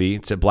 entrance fee.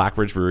 It's at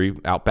Blackbridge Brewery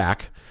out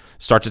back.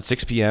 Starts at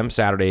 6 p.m.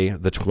 Saturday,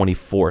 the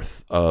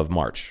 24th of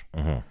March.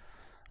 Mm-hmm.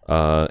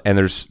 And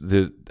there's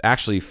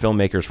actually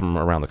filmmakers from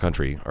around the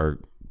country are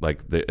like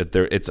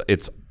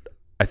it's.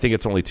 I think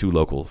it's only 2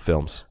 local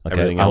films. Okay.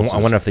 Everything I else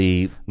wonder is if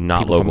the not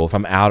people local.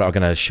 from out are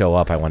going to show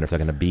up. I wonder if they're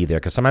going to be there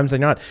because sometimes they're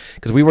not.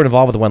 Because we were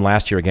involved with the one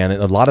last year again.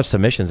 A lot of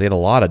submissions. They had a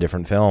lot of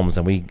different films,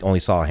 and we only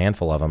saw a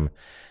handful of them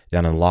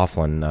down in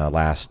Laughlin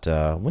last.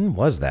 When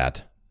was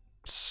that?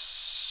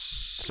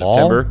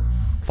 September.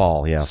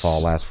 Fall. Yeah,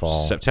 fall. Last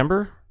fall.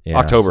 September. Yeah,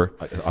 October.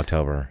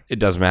 October. It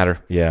doesn't matter.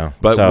 Yeah,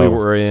 But so we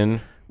were in.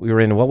 We were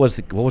in what was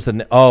the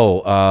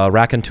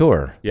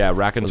Raconteur. Yeah,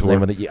 Raconteur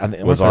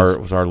was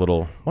our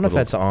little. I wonder if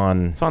that's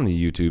on. It's on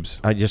the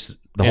YouTubes.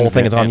 The whole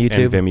thing is on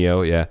YouTube. And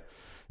Vimeo, yeah.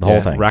 The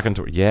whole thing.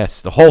 Raconteur,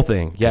 yes, the whole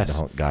thing, yes.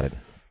 Got it.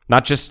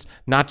 Not just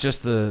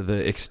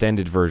the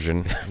extended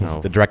version. No.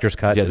 The director's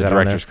cut. Yeah, is the that on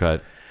director's there?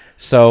 cut.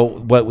 So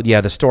what?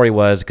 Yeah, the story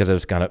was, because it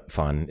was kind of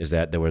fun, is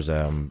that there was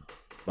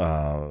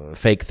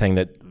fake thing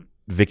that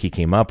Vicky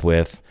came up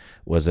with,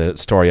 was a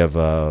story of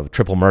a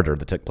triple murder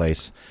that took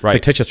place,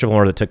 fictitious triple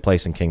murder that took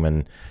place in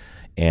Kingman,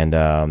 and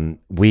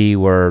they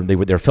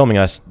were filming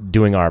us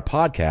doing our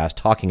podcast,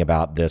 talking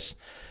about this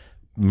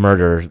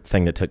murder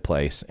thing that took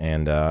place,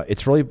 and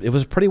it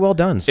was pretty well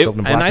done.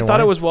 And I thought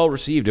it was well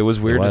received. It was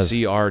weird to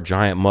see our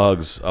giant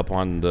mugs up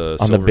on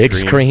the big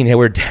screen. They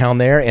were down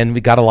there, and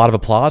we got a lot of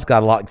applause,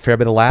 got a fair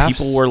bit of laughs.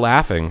 People were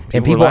laughing.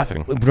 People were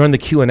laughing during the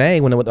Q&A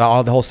when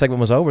the whole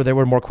segment was over. There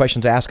were more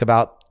questions asked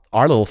about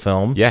our little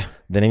film,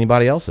 than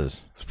anybody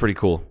else's. It's pretty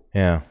cool.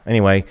 Yeah.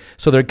 Anyway,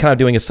 so they're kind of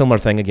doing a similar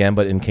thing again,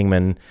 but in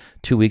Kingman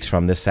 2 weeks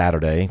from this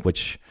Saturday,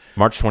 which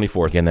March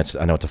 24th. Again,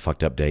 I know it's a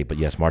fucked up date, but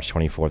yes, March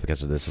 24th,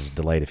 because of this is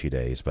delayed a few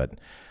days. But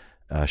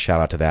shout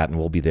out to that, and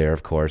we'll be there,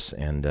 of course,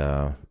 and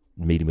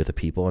meeting with the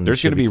people. And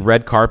there's going to be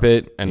red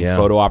carpet and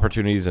photo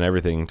opportunities and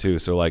everything too.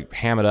 So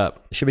ham it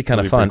up. It should be kind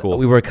of fun. Cool.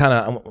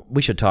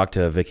 We should talk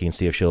to Vicky and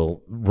see if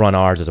she'll run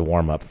ours as a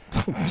warm up.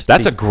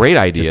 That's a great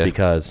idea.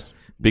 Just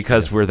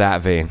because we're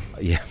that vain.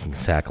 Yeah,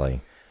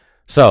 exactly.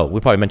 So we'll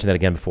probably mention that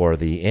again before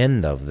the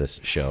end of this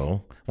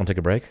show. Want to take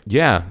a break?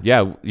 Yeah.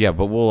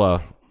 But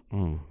we'll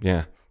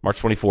March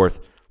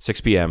 24th,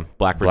 6 p.m.,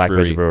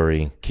 Blackbridge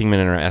Brewery. Kingman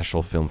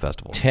International Film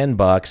Festival.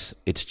 $10.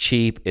 It's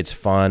cheap. It's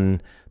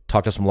fun.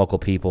 Talk to some local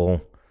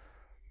people,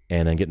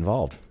 and then get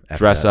involved.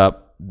 Dress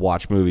up,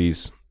 watch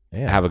movies,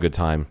 have a good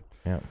time.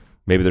 Yeah.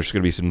 Maybe there's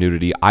going to be some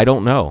nudity. I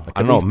don't know.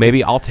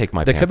 Maybe I'll take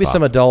my pants off. There could be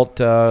some adult,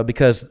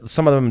 because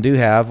some of them do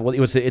have. Well,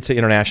 it's an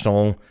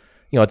international.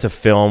 It's a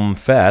film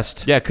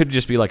fest. Yeah, it could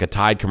just be like a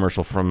Tide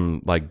commercial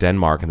from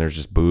Denmark, and there's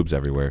just boobs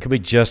everywhere. It could be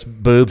just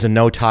boobs and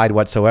no Tide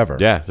whatsoever.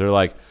 Yeah, they're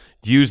like,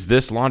 use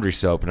this laundry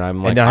soap, and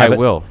I'm like, I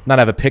will. Not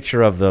have a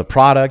picture of the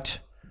product.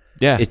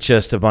 Yeah. It's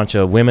just a bunch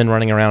of women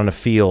running around in a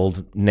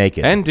field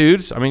naked. And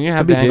dudes. I mean, you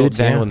have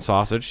dangling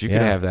sausage. You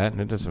could have that,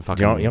 and it doesn't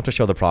fucking... You don't have to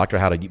show the product or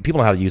how to... People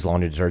know how to use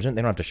laundry detergent.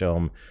 They don't have to show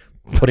them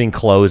putting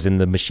clothes in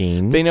the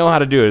machine. They know how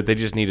to do it. They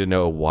just need to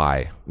know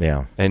why.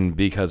 Yeah. And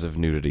because of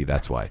nudity,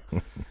 that's why.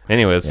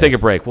 Anyway, let's take a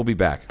break. We'll be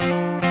back.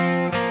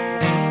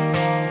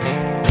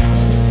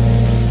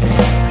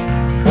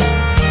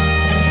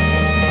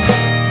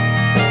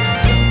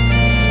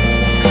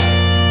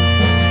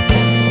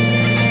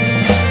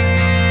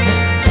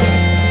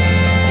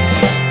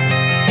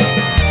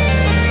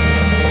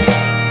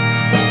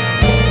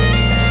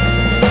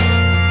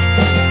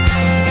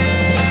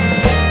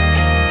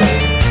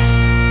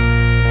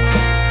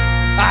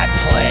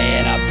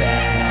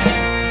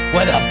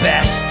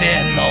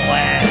 In the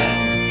land,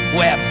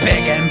 we're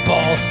big in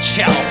both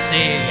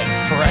Chelsea and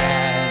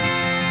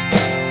France.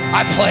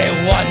 I play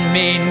one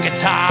mean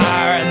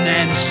guitar and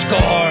then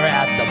score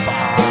at the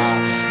bar.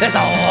 There's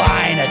a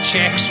line of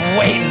chicks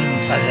waiting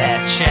for their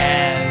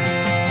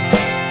chance.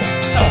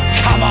 So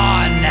come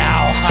on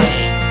now,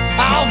 honey,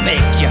 I'll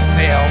make you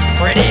feel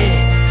pretty.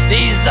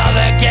 These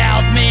other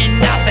gals mean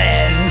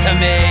nothing to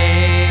me.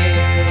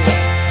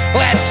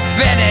 Let's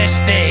finish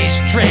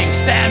these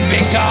drinks and be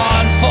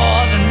gone for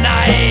the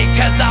night,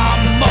 'cause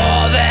I'm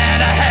more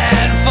than a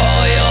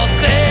handful, you'll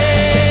see.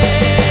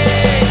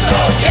 So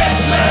kiss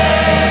me,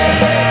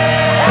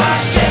 I'm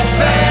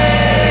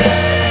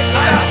shit-faced,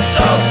 I'm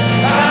soaked,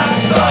 I'm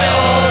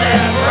soiled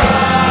and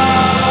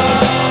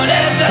brown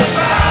in the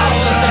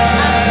trousers.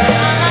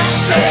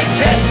 She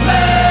kissed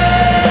me,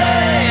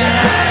 and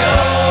I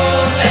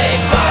only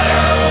bought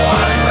her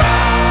one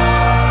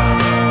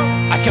round.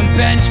 I can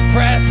bench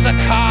press a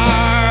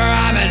car,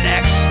 I'm an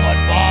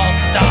ex-football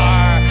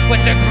star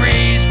with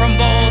degrees from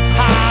both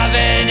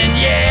Harvard and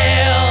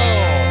Yale.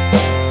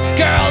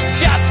 Girls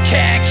just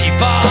can't keep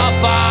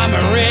up, I'm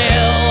a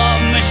real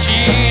love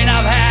machine.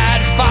 I've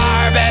had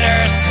far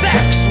better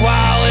sex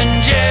while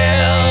in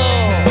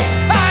jail.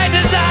 I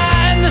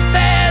designed the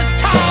Sears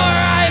Tower,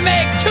 I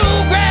make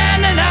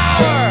 $2,000 an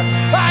hour.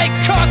 I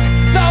cook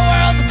the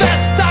world's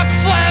best duck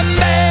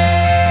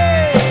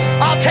flambe.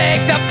 I'll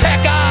take the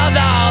pick of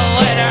the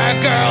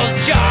litter, girls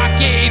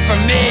jockey for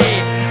me.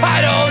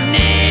 I don't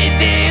need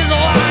these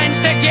lines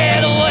to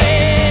get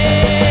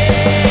laid.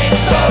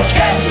 So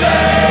kiss me,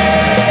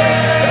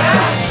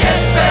 I'm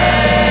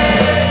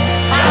shit-faced,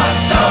 I'm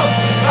soaked,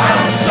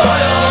 I'm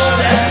soiled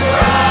and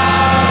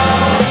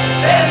brown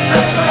in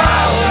the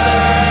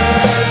trousers.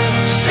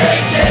 She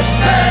kissed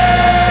me,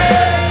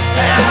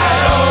 and I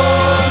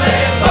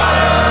only bought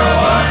her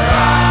one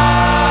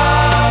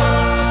round.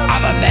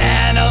 I'm a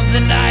man of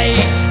the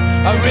night,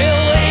 a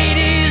real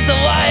lady's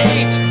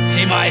delight.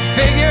 See, my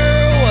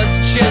figure was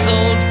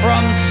chiseled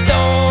from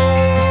stone.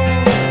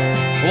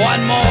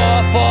 One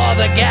more for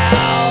the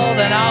gal,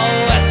 then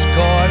I'll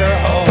escort her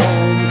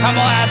home. Come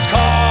last call,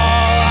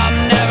 I'm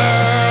never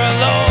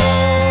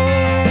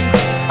alone.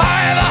 I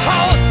have a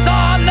house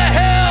on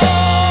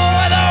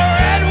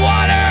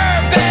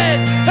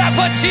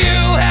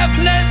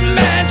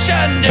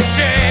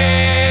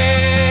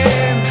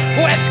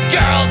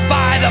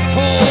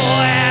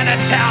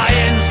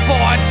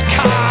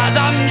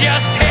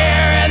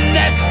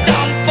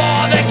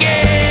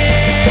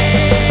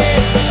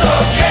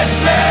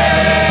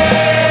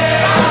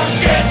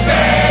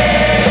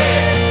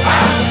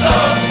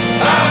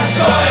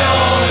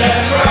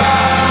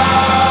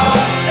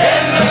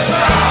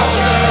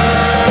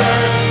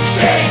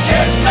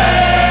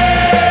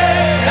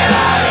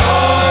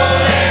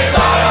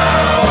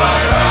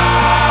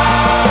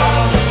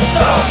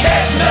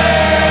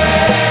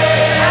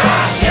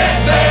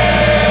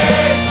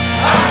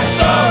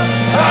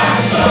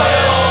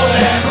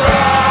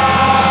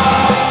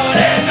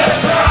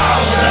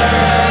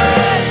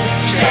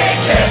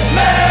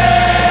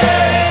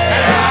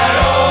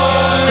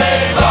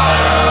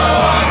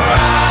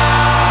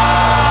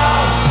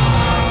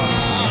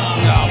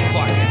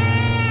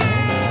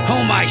Who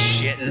am I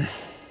shitting?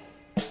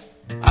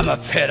 I'm a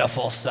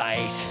pitiful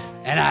sight,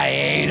 and I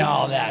ain't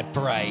all that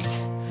bright.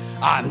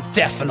 I'm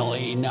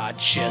definitely not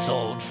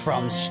chiseled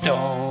from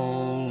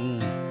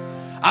stone.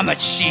 I'm a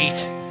cheat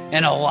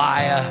and a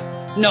liar,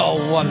 no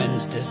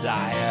woman's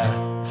desire.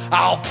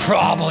 I'll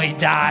probably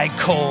die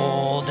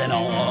cold and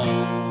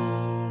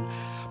alone.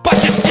 But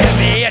just give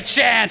me a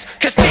chance,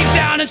 cause deep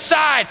down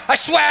inside, I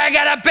swear I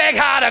got a big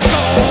heart of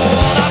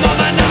gold. I'm a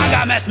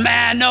monogamous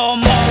man, no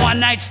more one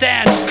night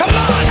stands. Come on,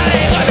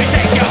 honey, let me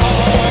take you home.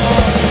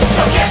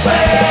 So kiss me,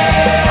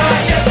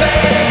 kiss me.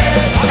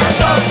 I'm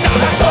soaked on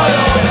the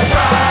soil of the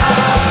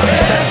ground.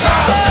 In the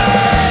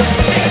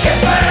trousers, she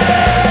kiss me.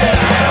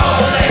 I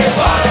only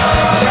want her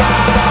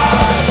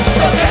around.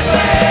 So kiss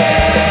me,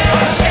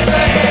 kiss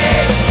me.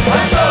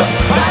 I'm soaked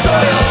on the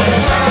soil of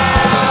the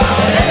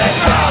ground. In the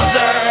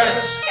trousers.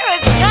 It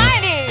was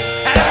tiny.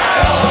 And I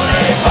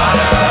only want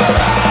her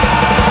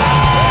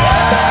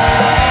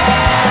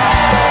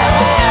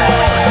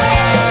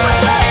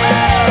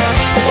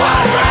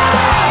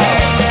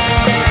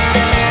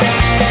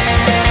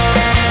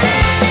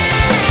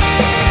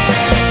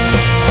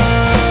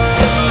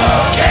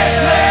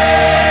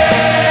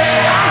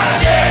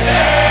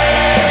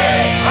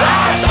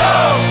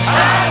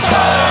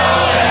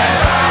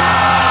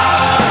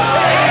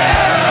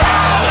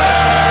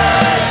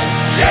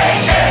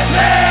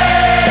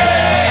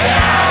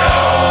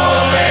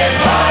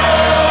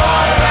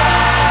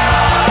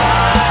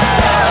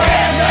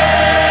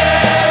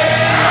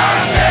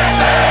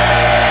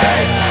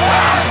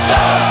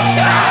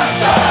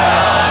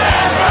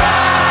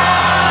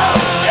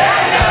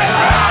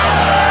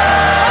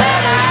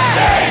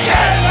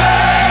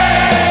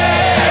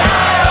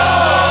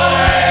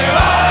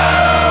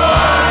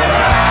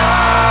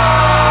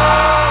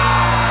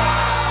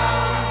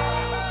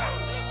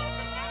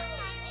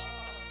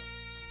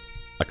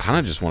I kind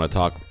of just want to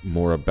talk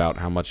more about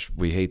how much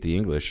we hate the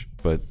English,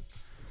 but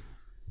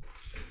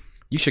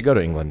You should go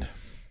to England.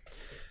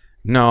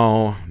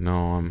 no,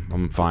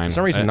 I'm fine. There's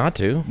no reason not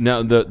to.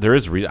 No, there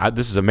is.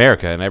 This is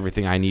America, and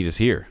everything I need is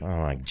here. Oh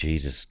my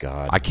Jesus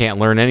God! I can't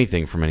learn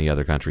anything from any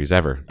other countries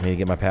ever. I need to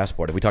get my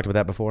passport. Have we talked about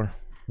that before?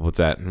 What's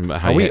that?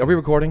 Are we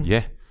recording?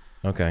 Yeah.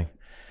 Okay.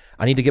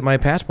 I need to get my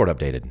passport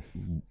updated.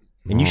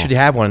 And you should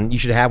have one. You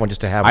should have one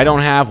just to have one. I don't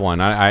have one.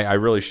 I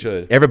really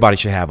should. Everybody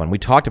should have one. We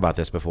talked about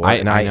this before,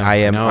 and I'm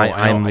lacking.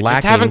 I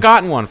just haven't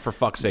gotten one, for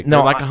fuck's sake. No,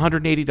 They're like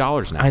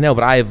 $180 now. I know,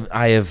 but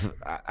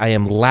I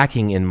am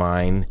lacking in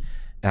mine.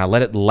 And I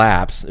let it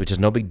lapse, which is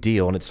no big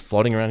deal, and it's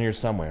floating around here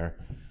somewhere.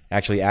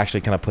 Actually,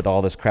 kind of put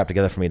all this crap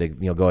together for me to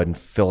go ahead and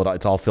fill it out.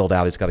 It's all filled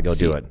out. It's got to go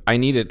do it. I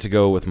need it to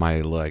go with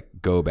my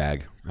go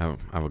bag. I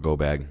have a go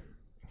bag.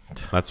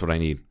 That's what I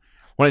need.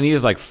 What I need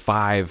is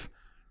 5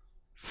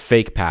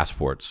 fake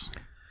passports.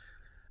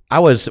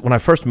 When I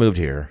first moved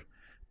here,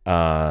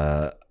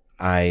 I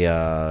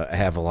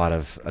have a lot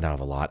of not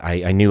a lot.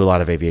 I knew a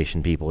lot of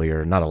aviation people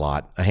here. Not a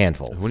lot, a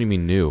handful. What do you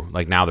mean new?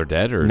 Like now they're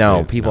dead, or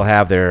no? People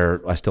have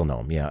their. I still know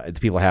them. Yeah,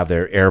 people have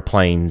their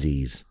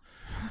airplanesies.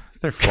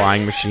 They're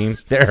flying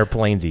machines. They're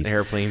airplanesies.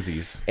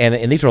 Airplanesies.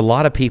 And these are a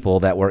lot of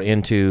people that were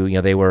into.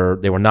 They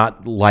were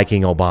not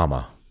liking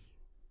Obama.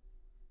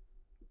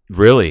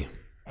 Really?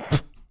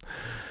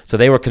 So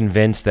they were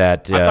convinced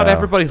that I thought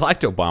everybody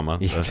liked Obama.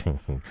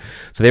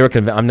 So they were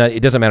convinced.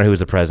 It doesn't matter who's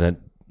the president.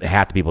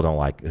 Half the people don't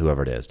like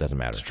whoever it is. Doesn't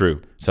matter. It's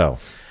true. So,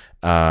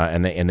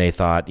 and they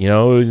thought,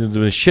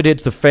 when shit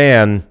hits the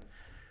fan,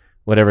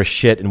 whatever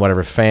shit and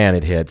whatever fan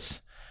it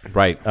hits,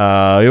 right?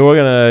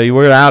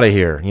 We're out of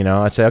here.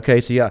 I'd say,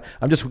 okay, so yeah,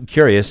 I'm just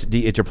curious.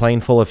 Is your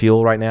plane full of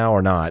fuel right now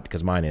or not?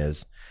 Because mine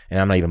is, and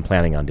I'm not even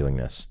planning on doing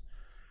this.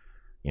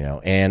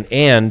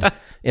 And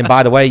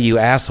by the way, you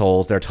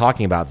assholes, they're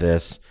talking about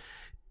this.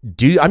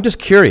 I'm just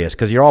curious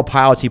because you're all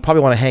pilots. You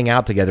probably want to hang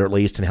out together at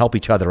least and help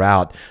each other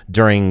out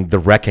during the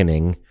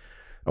reckoning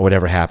or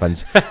whatever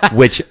happens,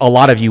 which a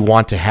lot of you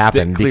want to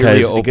happen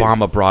because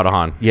Obama brought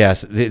on.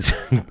 Yes.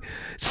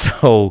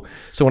 So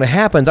when it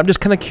happens, I'm just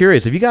kind of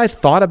curious. Have you guys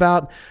thought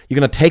about you're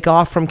going to take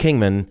off from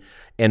Kingman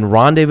and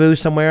rendezvous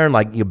somewhere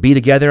and you be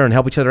together and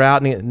help each other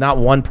out? And not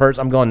one person.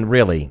 I'm going,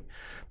 really?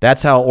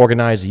 That's how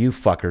organized you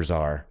fuckers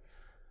are.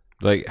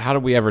 How do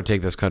we ever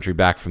take this country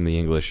back from the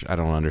English? I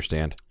don't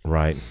understand.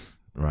 Right.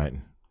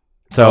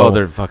 So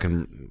they're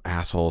fucking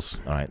assholes.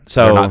 All right.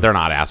 So they're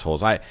not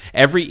assholes.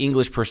 Every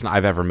English person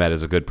I've ever met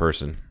is a good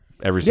person.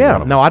 Every single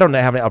one of them. No, I don't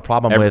have a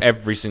problem with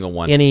every single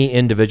one. Any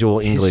individual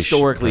English.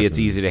 Historically, person. It's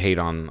easy to hate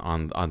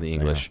on the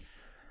English. Yeah.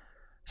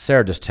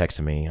 Sarah just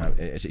texted me.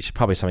 It's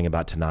probably something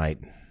about tonight.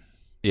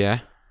 Yeah.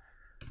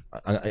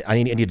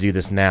 I need to do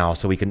this now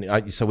so we can.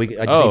 I just need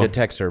to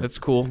text her. That's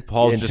cool.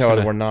 Paul's and just tell her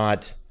gonna...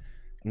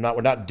 that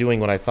we're not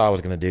doing what I thought I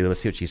was going to do. Let's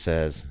see what she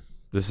says.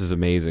 This is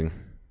amazing.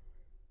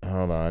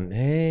 Hold on.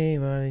 Hey,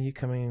 buddy, you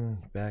coming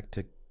back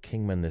to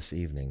Kingman this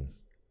evening?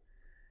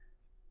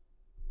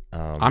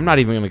 I'm not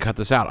even going to cut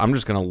this out. I'm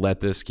just going to let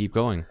this keep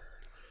going.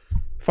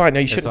 Fine. No,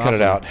 you shouldn't cut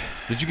it out.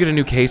 Did you get a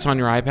new case on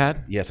your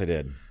iPad? Yes, I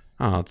did.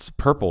 Oh, it's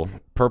purple.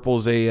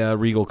 Purple's a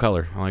regal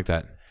color. I like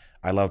that.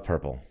 I love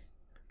purple.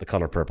 The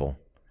color purple.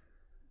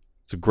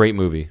 It's a great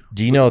movie.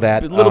 Do you know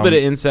that A little bit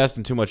of incest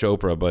and too much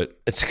Oprah, but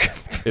it's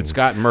it's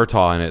got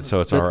Murtaugh in it,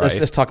 so it's all right.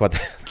 Let's talk about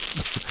that.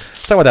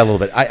 Let's talk about that a little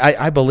bit.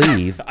 I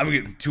believe I'm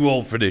getting too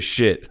old for this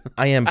shit.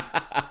 I am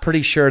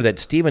pretty sure that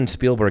Steven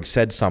Spielberg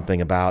said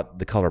something about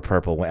The Color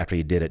Purple after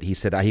he did it. He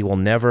said he will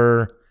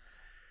never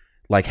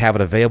like have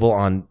it available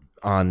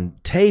on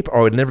tape, or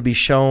it would never be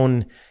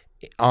shown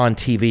on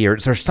TV, or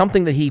is there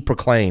something that he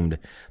proclaimed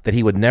that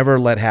he would never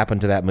let happen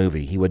to that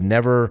movie? He would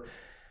never,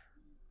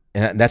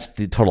 and that's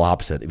the total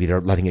opposite of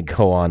either letting it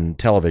go on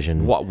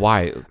television.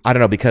 Why? I don't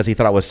know, because he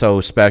thought it was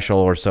so special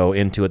or so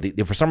into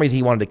it. For some reason,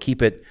 he wanted to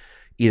keep it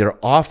either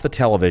off the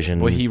television.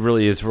 Well, he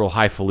really is real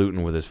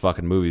highfalutin with his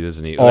fucking movies,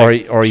 isn't he? Or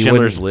he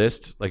Schindler's wouldn't-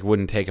 List, like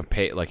wouldn't take a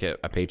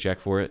paycheck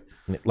for it.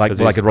 Like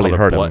 'Cause it it's really called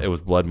hurt blood, him. It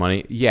was blood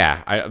money.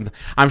 Yeah,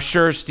 I'm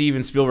sure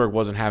Steven Spielberg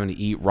wasn't having to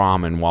eat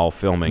ramen while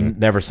filming.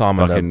 Never saw him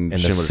fucking in the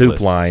Schindler's soup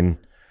List. line.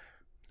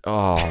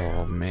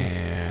 Oh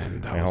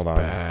man, that was hold on.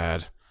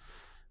 bad.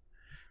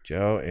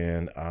 Joe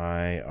and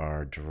I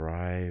are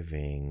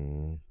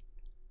driving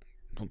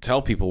Don't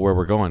tell people where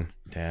we're going.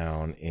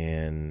 down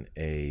in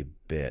a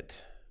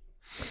bit.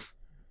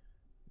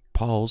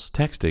 Paul's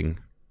texting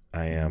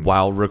I am.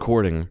 while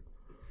recording.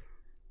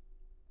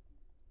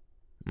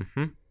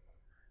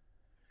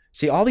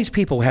 See, all these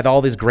people had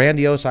all these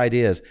grandiose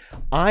ideas.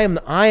 I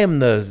am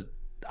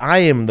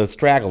the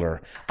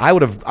straggler. I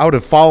would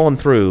have fallen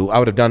through. I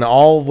would have done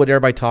all what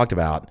everybody talked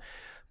about,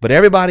 but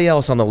everybody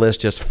else on the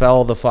list just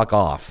fell the fuck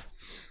off.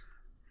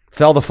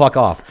 Fell the fuck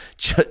off.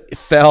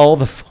 Fell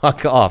the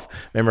fuck off.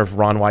 Remember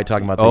Ron White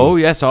talking about? Oh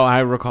yes, I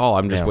recall.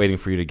 I'm just Yeah. waiting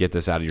for you to get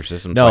this out of your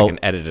system No. so I can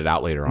edit it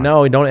out later on.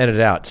 No, don't edit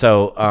it out.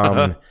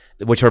 So,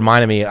 which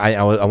reminded me,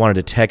 I wanted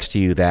to text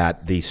you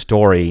that the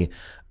story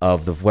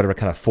of the whatever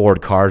kind of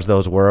Ford cars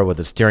those were with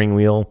the steering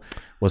wheel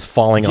was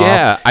falling off.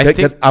 Yeah, I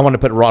think- I want to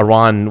put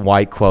Ron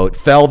White quote,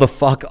 fell the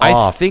fuck I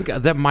off. think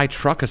that my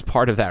truck is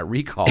part of that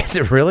recall. Is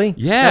it really?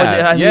 Yeah, No,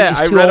 I think yeah. it's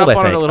I too read old, up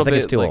on I it a think. little I think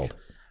bit. it's too like- old.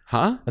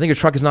 Huh? I think your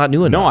truck is not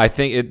new enough. No, I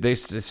think it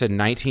said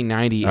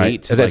 1998. All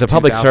right. To It's a like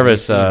public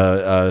service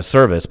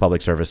 2018.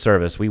 public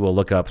service. We will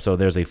look up. So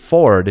there's a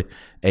Ford,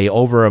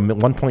 over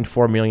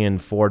 1.4 million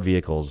Ford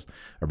vehicles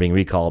are being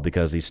recalled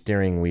because the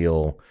steering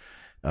wheel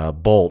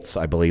bolts,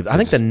 I believe. I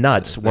think the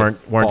nuts weren't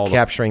fall the-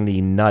 capturing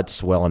the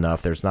nuts well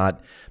enough. There's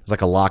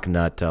like a lock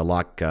nut,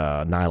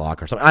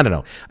 nylock or something. I don't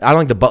know. I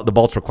don't think the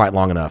bolts were quite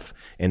long enough,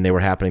 and they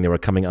were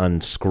coming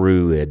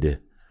unscrewed.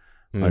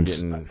 I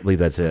believe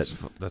that's it.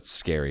 That's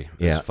scary.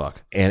 Yeah, As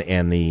fuck.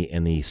 and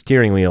the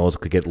steering wheels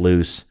could get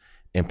loose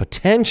and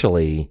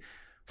potentially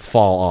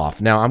fall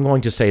off. Now, I'm going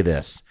to say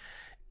this: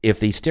 if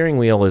the steering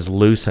wheel is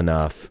loose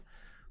enough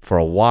for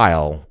a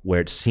while,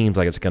 where it seems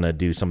like it's going to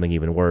do something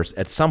even worse,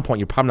 at some point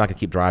you're probably not going to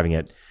keep driving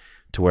it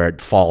to where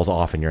it falls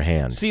off in your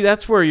hand. See,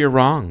 that's where you're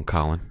wrong,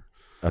 Colin.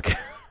 Okay,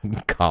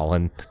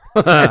 Colin,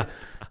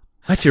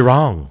 that's you're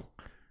wrong.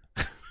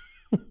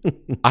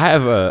 I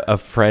have a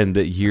friend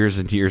that years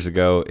and years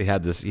ago he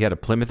had a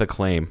Plymouth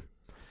Acclaim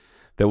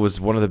that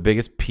was one of the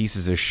biggest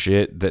pieces of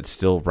shit that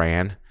still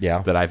ran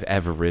that I've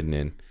ever ridden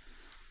in.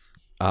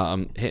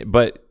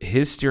 But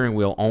his steering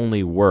wheel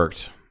only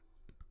worked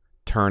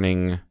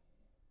turning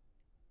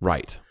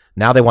right.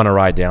 Now they want to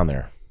ride down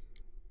there,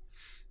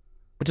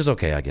 which is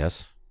okay, I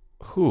guess.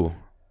 Who?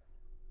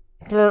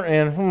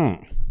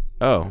 And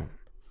Oh.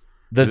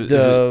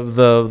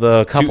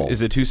 the couple.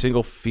 Is it two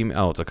single female?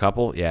 Oh, it's a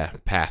couple? Yeah,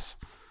 pass.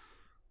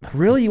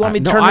 Really? You want me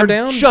to No, turn her I'm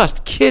down?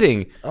 just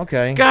kidding.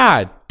 Okay.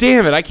 God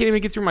damn it. I can't even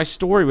get through my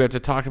story. We have to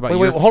talk about Wait,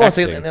 your hold on a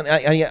texting.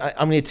 second.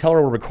 I'm going to tell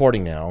her we're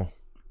recording now.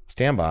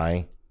 Stand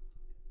by.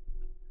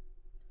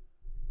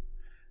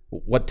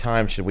 What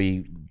time should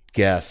we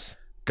guess?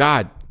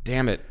 God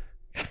damn it.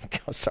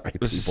 Sorry,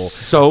 This people. is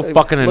so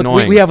fucking Look,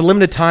 annoying. we have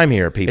limited time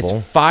here, people.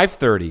 It's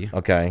 5:30.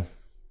 Okay.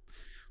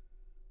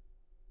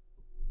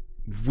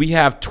 We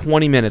have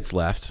 20 minutes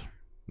left.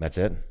 That's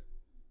it?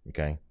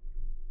 Okay.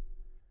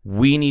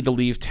 We need to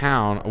leave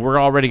town. We're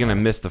already going to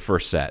miss the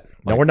first set.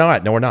 No, we're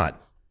not.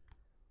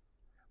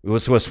 We'll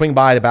swing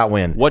by about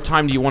when? What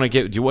time do you want to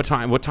get? What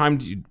time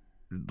do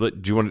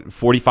you want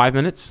 45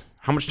 minutes?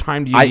 How much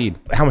time do you need?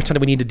 How much time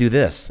do we need to do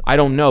this? I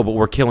don't know, but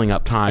we're killing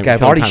up time. Okay, I've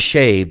Killing already time.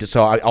 shaved,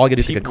 so all I got to do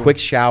is take a People- quick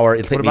shower.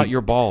 What about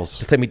your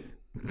balls? It'll take me.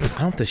 I don't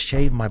have to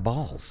shave my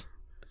balls.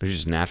 Are you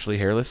just naturally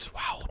hairless?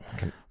 Wow.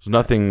 There's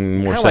nothing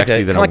more Kinda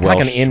sexy than a like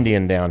Welsh. an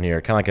Indian down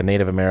here, kind of like a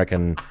Native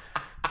American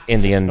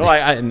Indian. Oh,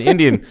 an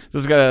Indian.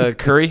 This has got a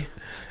curry.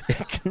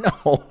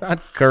 No,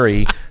 not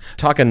curry.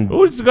 Talking.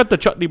 Oh, it's got the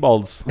chutney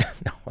balls.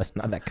 No, it's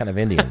not that kind of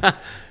Indian.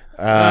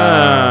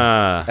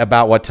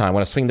 About what time?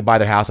 Want to swing by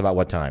their house about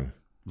what time?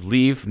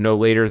 Leave no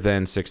later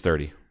than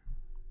 6:30.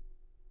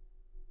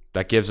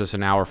 That gives us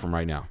an hour from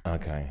right now.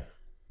 Okay.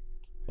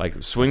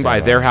 Like swing by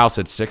their house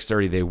at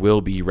 6:30. They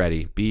will be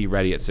ready. Be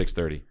ready at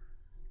 6:30.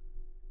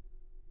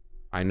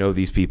 I know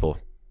these people.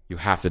 You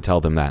have to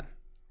tell them that.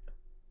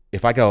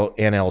 If I go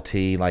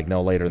NLT, like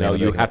no later than. No,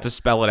 you have to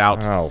spell it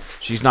out. Oh,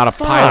 she's not a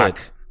fuck.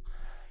 pilot.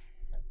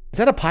 Is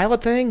that a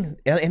pilot thing?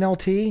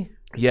 NLT?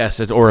 Yes,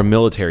 or a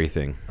military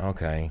thing.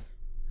 Okay.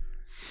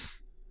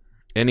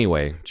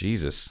 Anyway,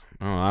 Jesus.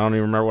 Oh, I don't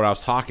even remember what I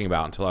was talking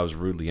about until I was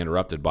rudely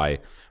interrupted by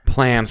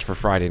plans for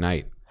Friday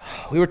night.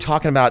 We were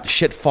talking about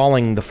shit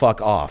falling the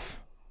fuck off.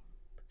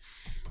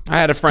 I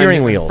had a friend.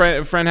 Steering wheels.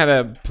 A friend had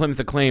a Plymouth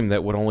Acclaim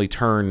that would only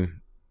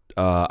turn.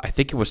 I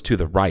think it was to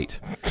the right.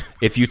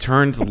 If you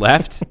turned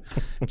left,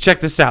 check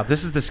this out.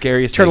 This is the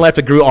scariest. Turn thing. left,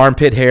 it grew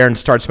armpit hair and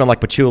started smelling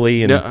like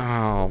patchouli. And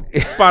No,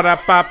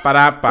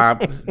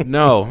 ba-da-ba-ba-da-ba.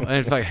 No, and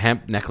it's like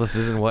hemp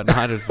necklaces and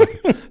whatnot. It's like,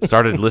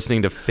 started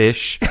listening to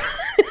Fish.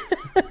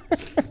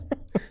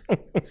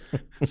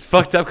 It's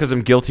fucked up because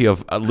I'm guilty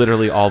of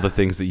literally all the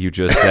things that you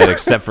just said,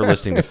 except for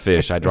listening to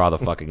Fish. I draw the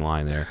fucking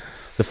line there.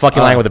 the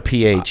fucking line with a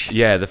PH.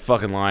 Yeah, the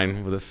fucking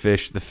line with the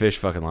fish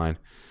fucking line.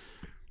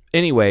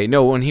 Anyway,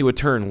 no, when he would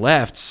turn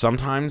left,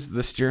 sometimes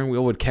the steering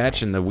wheel would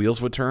catch and the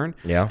wheels would turn.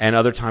 Yeah. And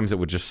other times it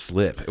would just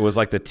slip. It was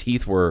like the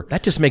teeth were...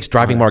 That just makes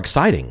driving more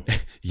exciting.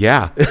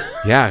 Yeah.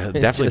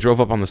 Definitely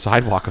drove up on the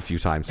sidewalk a few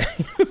times.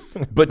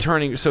 But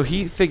turning... So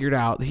he figured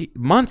out...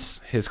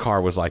 months his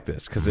car was like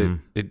this because he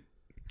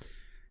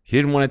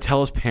didn't want to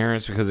tell his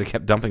parents because it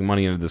kept dumping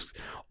money into this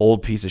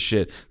old piece of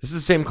shit. This is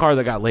the same car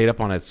that got laid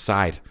up on its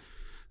side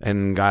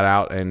and got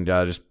out and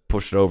just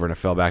pushed it over and it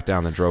fell back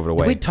down and drove it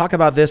away. Did we talk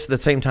about this at the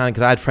same time?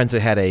 Because I had friends that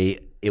had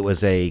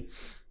was it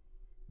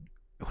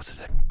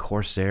a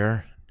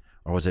Corsair?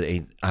 Or was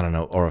it I don't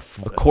know, or a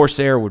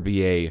Corsair would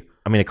be a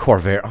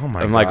Corvair. Oh my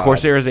God. I'm like,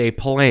 Corsair is a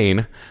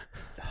plane.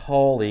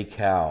 Holy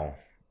cow.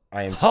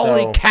 I am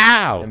Holy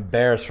cow.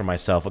 embarrassed for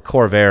myself. A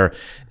Corvair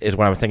is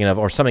what I was thinking of,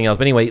 or something else.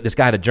 But anyway, this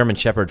guy had a German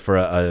Shepherd for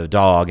a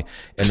dog,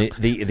 and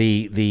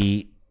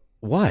the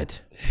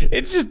what?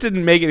 It just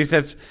didn't make any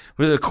sense.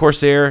 Was it a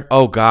Corsair?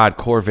 Oh God,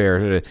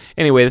 Corvair.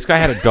 Anyway, this guy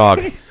had a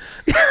dog.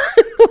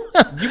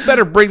 You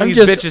better bring these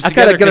bitches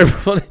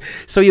together.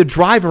 So you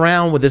drive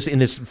around with in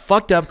this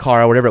fucked up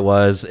car or whatever it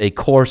was, a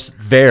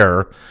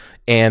Corvair,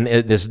 and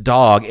this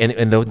dog,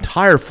 and the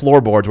entire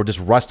floorboards were just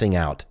rusting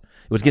out.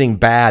 It was getting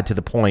bad to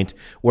the point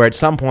where at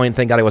some point,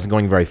 thank God I wasn't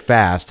going very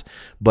fast,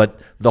 but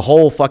the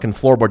whole fucking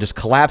floorboard just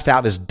collapsed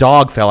out. His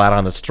dog fell out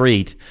on the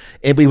street.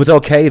 He was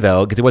okay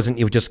though, because it was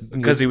just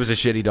because he was a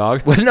shitty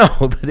dog. Well, no,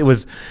 but it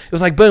was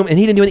like boom, and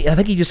he didn't do anything. I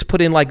think he just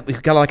put in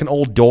got like an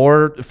old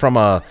door from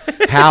a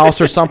house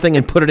or something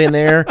and put it in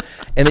there,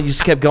 and it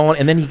just kept going.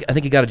 And then I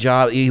think he got a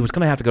job. He was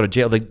going to have to go to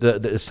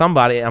jail.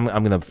 Somebody, I'm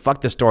going to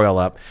fuck this story all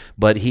up,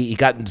 but he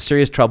got in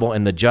serious trouble,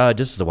 and the judge,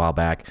 this is a while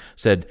back,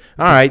 said,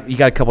 "All right, you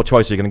got a couple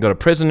choices. You're going to go to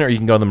prison or you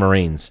can go to the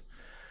Marines."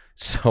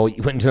 So he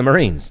went into the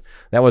Marines.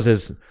 That was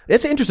his.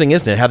 It's interesting,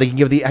 isn't it? How they can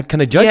give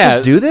can a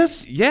judges do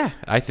this? Yeah,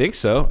 I think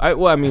so.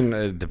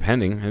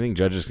 Depending. I think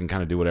judges can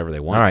kind of do whatever they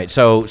want. All right,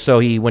 so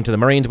he went to the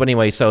Marines. But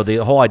anyway, so the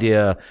whole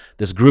idea,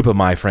 this group of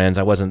my friends,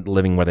 I wasn't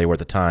living where they were at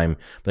the time,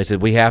 but they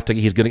said,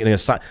 he's going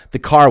to, the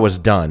car was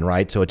done,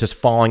 right? So it's just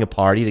falling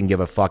apart. He didn't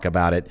give a fuck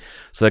about it.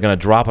 So they're going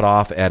to drop it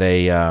off at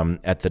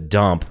at the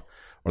dump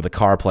or the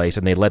car place,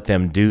 and they let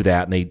them do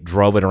that, and they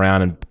drove it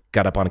around and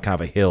got up on kind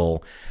of a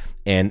hill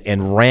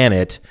and ran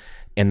it.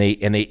 And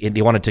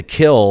they wanted to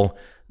kill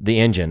the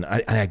engine.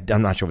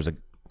 I'm not sure if it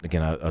was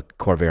a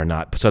Corvair or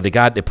not. So they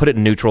put it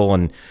in neutral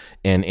and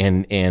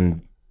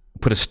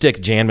put a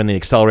stick jammed in the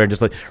accelerator and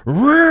just like,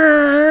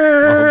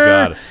 oh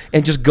God,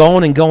 and just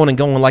going and going and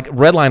going like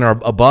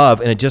redliner above,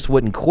 and it just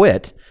wouldn't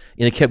quit.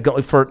 And it kept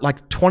going for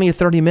like 20 or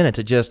 30 minutes.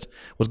 It just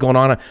was going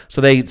on.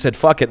 So they said,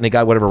 fuck it. And they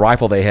got whatever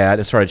rifle they had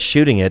and started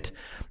shooting it.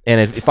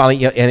 And it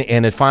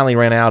finally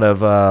ran out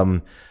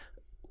of,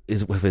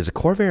 is a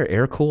Corvair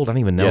air cooled? I don't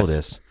even know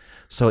this.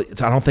 So I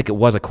don't think it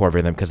was a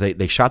Corvair then, because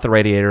they shot the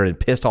radiator and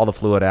pissed all the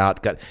fluid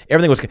out.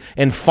 Everything was,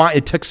 and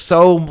it took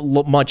so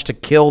much to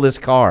kill this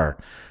car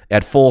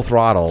at full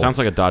throttle. Sounds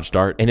like a Dodge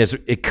Dart. And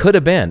it could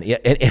have been,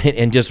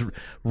 and just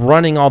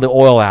running all the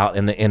oil out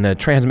in the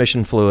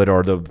transmission fluid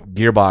or the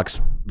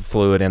gearbox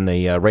fluid and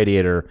the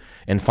radiator,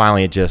 and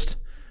finally it just.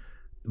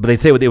 But they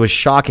say it was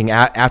shocking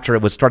after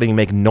it was starting to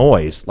make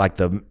noise, like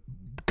the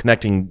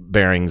connecting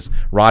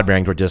rod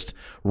bearings were just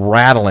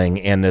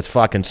rattling, and this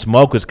fucking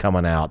smoke was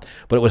coming out,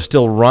 but it was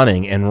still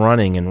running and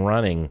running and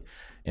running.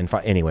 And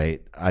anyway,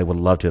 I would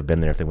love to have been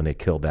there when they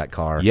killed that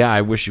car. Yeah,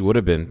 I wish you would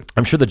have been.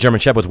 I'm sure the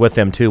German Shepherd was with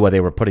them too while they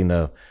were putting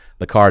the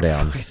car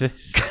down.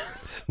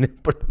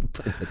 Putting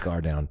the car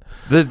down.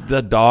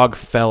 The dog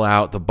fell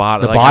out the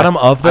bottom.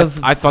 Of the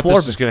I thought floor.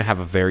 this was going to have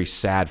a very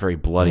sad, very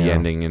bloody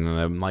ending, and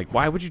I'm like,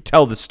 why would you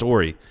tell this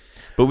story?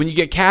 But when you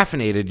get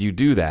caffeinated, you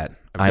do that.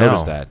 I've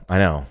noticed that. I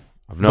know.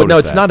 But no,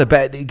 it's not a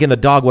bad. Again, the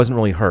dog wasn't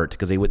really hurt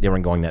because they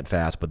weren't going that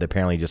fast, but they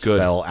apparently just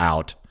fell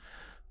out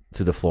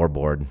through the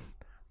floorboard.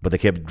 But they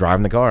kept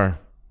driving the car.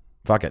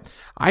 Fuck it.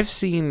 I've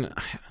seen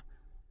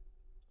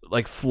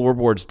like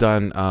floorboards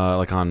done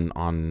like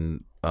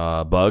on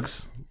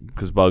bugs,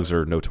 because bugs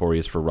are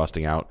notorious for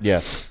rusting out.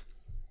 Yes,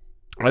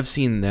 I've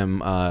seen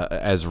them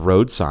as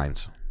road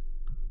signs.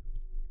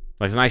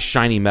 Like a nice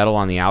shiny metal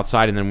on the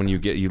outside, and then when you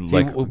get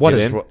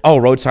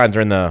road signs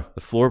are in the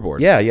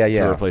floorboard. Yeah.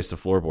 To replace the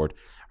floorboard.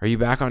 Are you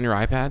back on your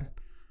iPad?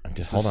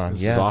 Hold on.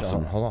 This is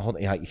awesome. Hold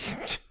on. Yeah.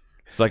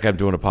 It's like I'm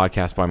doing a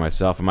podcast by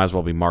myself. I might as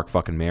well be Mark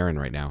fucking Maron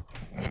right now.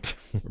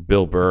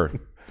 Bill Burr.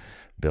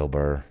 Bill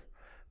Burr.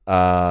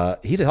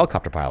 He's a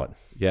helicopter pilot.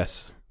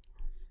 Yes.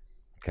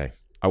 Okay.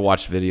 I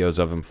watched videos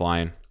of him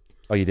flying.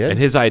 Oh, you did? And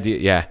his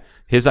idea,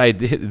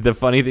 the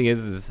funny thing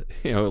is,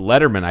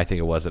 Letterman, I think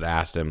it was, that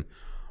asked him,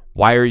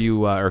 why are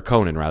you, or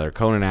Conan rather,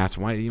 Conan asked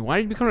him, why are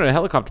you becoming a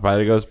helicopter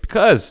pilot? He goes,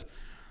 because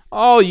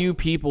all you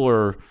people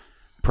are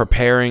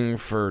preparing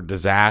for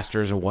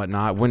disasters and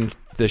whatnot. When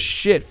the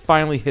shit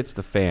finally hits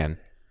the fan,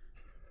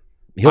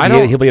 He'll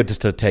be able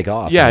just to take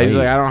off. yeah, he's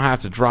like, I don't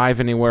have to drive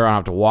anywhere. I don't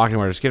have to walk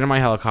anywhere. Just get in my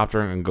helicopter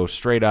and go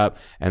straight up,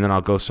 and then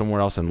I'll go somewhere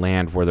else and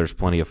land where there's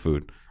plenty of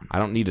food. I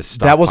don't need to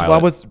stop. That was what I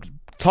was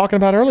talking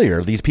about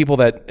earlier. These people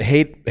that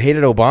hated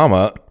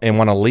Obama and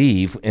want to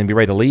leave and be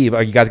ready to leave.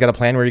 You guys got a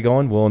plan where you're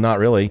going? Well, not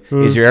really.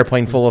 Is your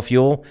airplane full of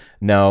fuel?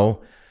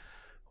 No.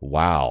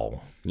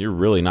 Wow. You're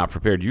really not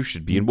prepared. You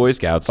should be in Boy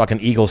Scouts. Fucking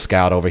Eagle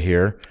Scout over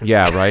here.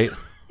 Yeah, right?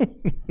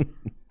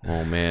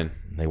 Oh, man.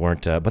 They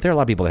weren't, but there are a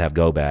lot of people that have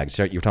go bags.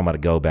 You're talking about a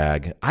go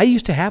bag. I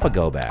used to have a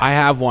go bag. I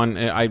have one.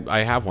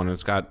 I have one.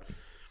 It's got,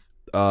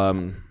 I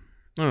don't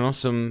know,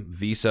 some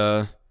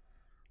Visa,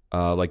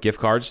 like gift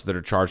cards that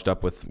are charged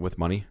up with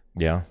money.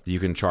 Yeah. You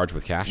can charge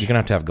with cash. You're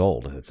going to have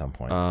gold at some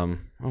point.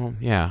 Oh,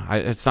 yeah.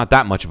 It's not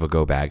that much of a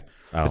go bag.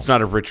 Oh. It's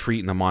not a retreat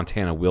in the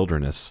Montana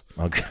wilderness.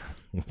 Okay.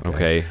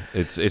 Okay.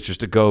 It's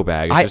just a go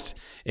bag. It's just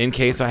in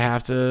case I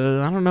have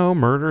to, I don't know,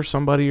 murder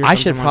somebody or something. I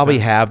should probably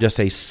have just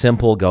a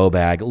simple go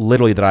bag,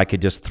 literally, that I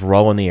could just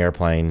throw in the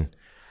airplane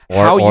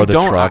or the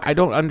truck. I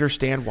don't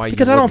understand why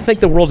Because you I don't wouldn't. think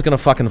the world's going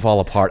to fucking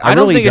fall apart. I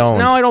really don't think don't.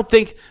 No, I don't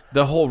think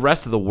the whole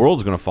rest of the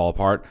world's going to fall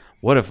apart.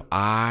 What if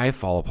I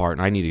fall apart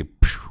and I need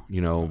to, be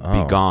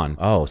gone?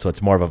 Oh, so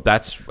it's more of a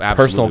That's absolutely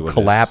personal what it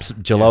collapse,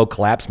 is.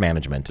 collapse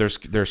management.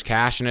 There's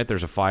cash in it.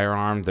 There's a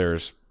firearm.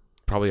 There's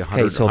probably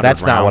 100. Okay, so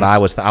that's not what I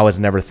was. I was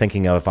never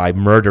thinking of. If I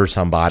murder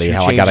somebody,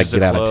 how I got to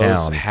get out of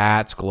town.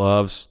 Hats,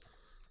 gloves,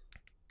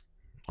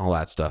 all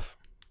that stuff.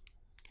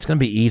 It's going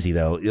to be easy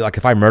though. Like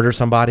if I murder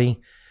somebody,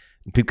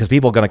 because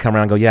people are going to come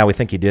around and go, "Yeah, we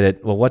think you did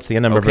it." Well, what's the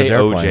number of his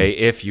airplane? OJ,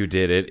 if you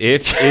did it,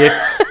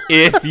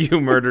 if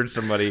you murdered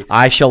somebody,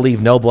 I shall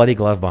leave no bloody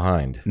glove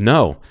behind.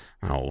 No,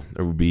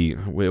 it would be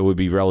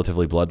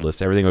relatively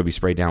bloodless. Everything would be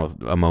sprayed down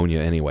with ammonia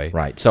anyway.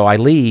 Right. So I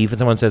leave, and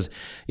someone says,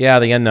 "Yeah,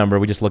 the N number."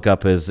 We just look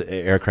up his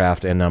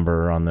aircraft N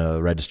number on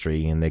the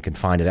registry, and they can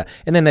find it out.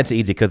 And then that's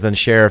easy because then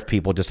sheriff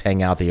people just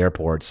hang out at the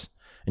airports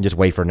and just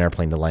wait for an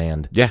airplane to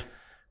land. Yeah.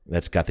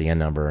 That's got the N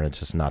number, and it's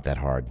just not that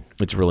hard.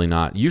 It's really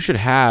not. You should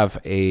have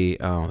a.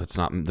 Oh, it's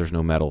not. There's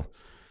no metal.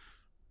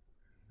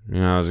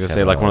 I was gonna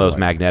say like one of those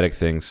magnetic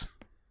things.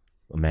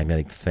 A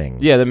magnetic thing.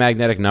 Yeah, the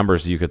magnetic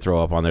numbers you could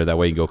throw up on there. That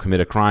way you can go commit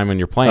a crime on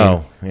your plane.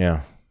 Oh,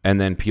 yeah. And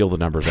then peel the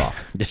numbers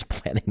off. Just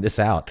planning this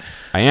out.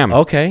 I am.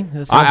 Okay.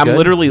 That sounds I'm good.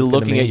 literally That's good to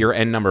looking me. at your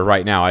N number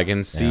right now. I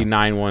can see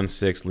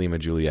 916 Lima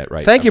Juliet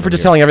right. Thank you for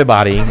just telling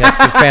everybody. That's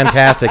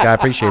fantastic. I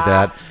appreciate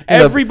that.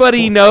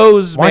 Everybody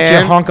knows, Why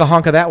man. don't you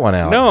honk that one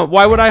out? No,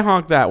 why would I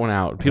honk that one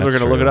out? People That's are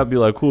going to look true. it up and be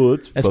like, cool,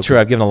 it's That's fucking- true.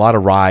 I've given a lot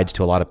of rides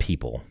to a lot of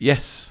people.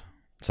 Yes.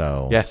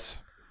 So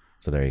Yes.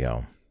 So there you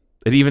go.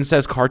 It even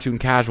says cartoon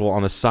casual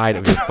on the side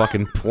of your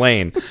fucking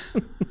plane.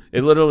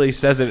 It literally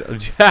says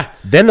it.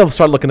 Then they'll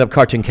start looking up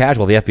Cartoon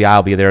Casual. The FBI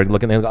will be there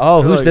looking. They'll go,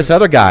 oh, who's like, this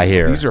other guy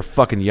here? These are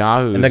fucking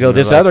yahoos. and they go,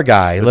 they're this like, other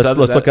guy. this Let's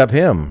other- look up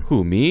him.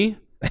 Who, me?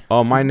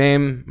 Oh, my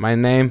name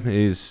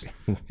is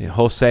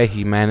Jose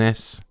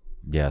Jimenez.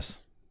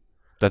 Yes.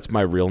 That's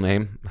my real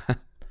name. I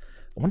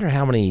wonder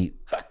how many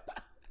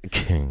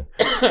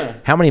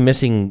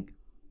missing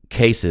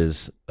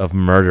cases of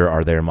murder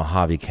are there in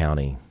Mojave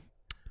County?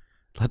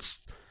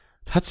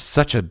 That's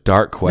such a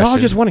dark question. No, I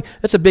was just wondering.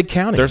 That's a big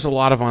county. There's a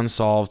lot of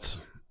unsolved,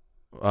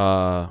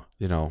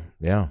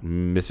 yeah.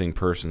 missing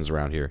persons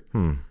around here.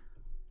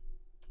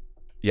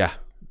 Yeah,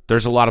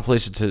 there's a lot of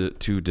places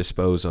to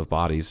dispose of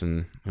bodies,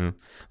 and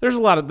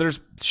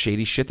there's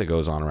shady shit that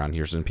goes on around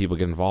here, and people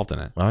get involved in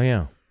it. Oh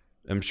yeah.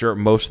 I'm sure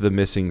most of the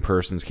missing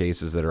persons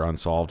cases that are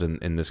unsolved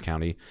in this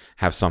county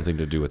have something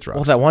to do with drugs.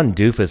 Well, that one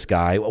doofus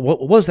guy.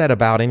 What was that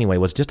about anyway?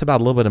 Was it just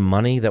about a little bit of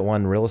money? That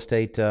one real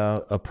estate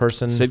a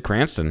person. Sid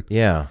Cranston.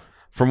 Yeah.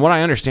 From what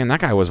I understand, that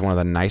guy was one of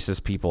the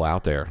nicest people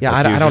out there. Yeah,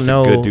 Like, he I was don't just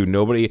know. A good dude.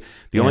 Nobody.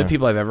 The only Yeah.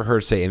 people I've ever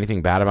heard say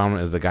anything bad about him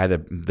is the guy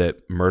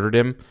that murdered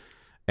him,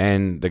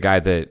 and the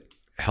guy that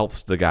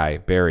helped the guy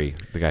Barry,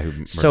 the guy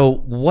who. So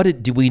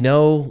what do we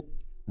know?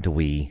 Do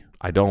we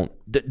I don't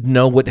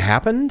know what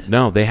happened?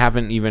 No, they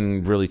haven't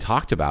even really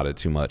talked about it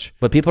too much.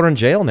 But people are in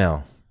jail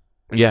now.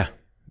 Yeah.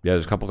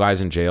 There's a couple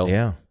guys in jail.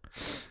 Yeah.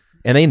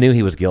 And they knew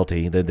he was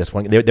guilty. This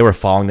one, they were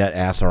following that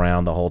ass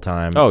around the whole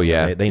time. Oh,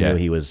 yeah. They Yeah. knew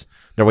he was.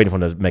 They're waiting for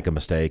him to make a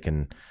mistake,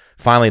 and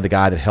finally, the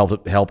guy that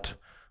helped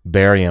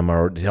bury him,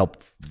 or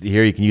helped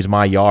here, you can use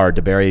my yard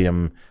to bury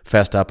him,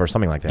 fessed up or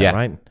something like that. Yeah.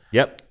 Right?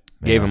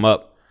 Gave him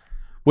up,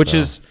 which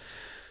is,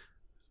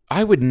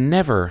 I would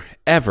never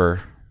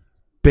ever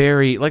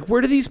bury. Like,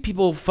 where do these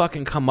people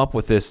fucking come up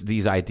with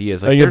these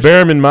ideas? Like, you there's-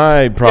 bury him in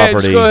my Yeah, property.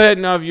 just go ahead.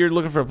 Now, if you're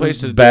looking for a place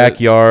to do it-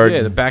 Backyard.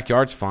 yeah, the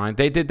backyard's fine.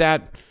 They did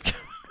that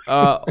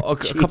a couple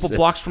Jesus.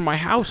 blocks from my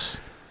house.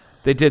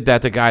 They did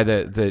that. The guy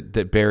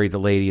that buried the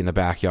lady in the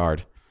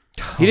backyard.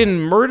 He didn't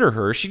murder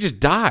her. She just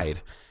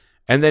died.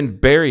 and then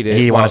buried it. He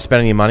didn't want to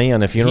spend any money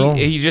on the funeral?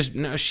 He just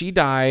no. She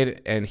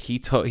died, and he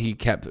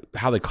kept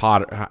how they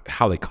caught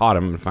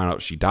him and found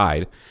out she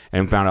died,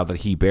 and found out that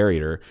he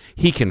buried her.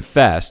 He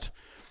confessed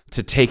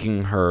to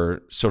taking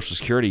her Social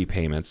Security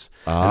payments,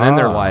 and then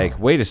they're like,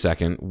 "Wait a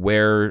second,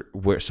 where?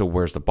 So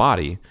where's the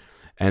body?"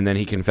 And then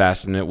he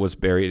confessed, and it was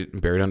buried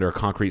under a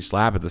concrete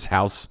slab at this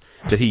house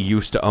that he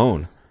used to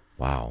own.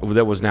 Wow,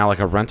 that was now like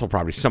a rental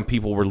property. Some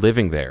people were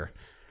living there.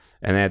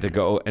 And they had to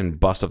go and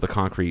bust up the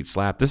concrete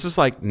slab. This is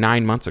like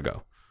 9 months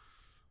ago,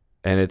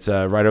 and it's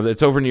right over.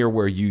 It's over near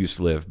where you used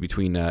to live,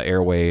 between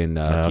Airway and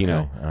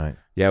Kino. All right.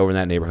 Yeah, over in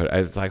that neighborhood.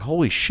 It's like,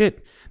 holy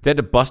shit! They had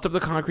to bust up the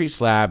concrete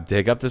slab,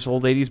 dig up this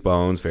old lady's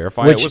bones,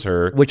 verify it was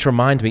her. Which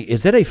reminds me,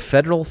 is it a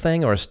federal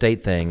thing or a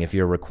state thing if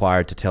you're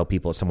required to tell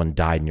people that someone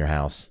died in your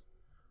house?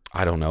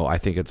 I don't know. I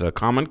think it's a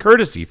common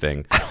courtesy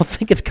thing. I don't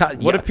think it's.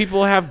 What if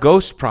people have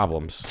ghost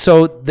problems?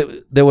 So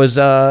there was,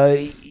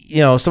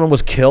 someone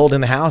was killed in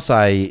the house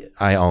I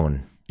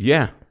own.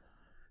 Yeah.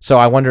 So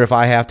I wonder if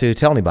I have to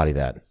tell anybody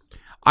that.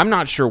 I'm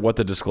not sure what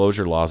the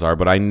disclosure laws are,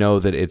 but I know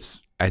that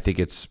I think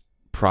it's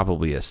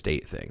probably a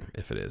state thing,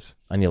 if it is.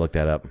 I need to look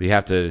that up. You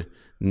have to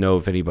know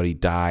if anybody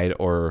died,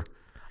 or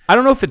I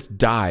don't know if it's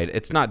died.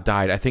 It's not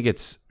died. I think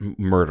it's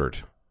murdered.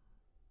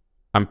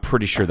 I'm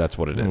pretty sure that's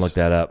what it is. Look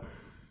that up.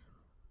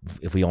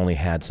 If we only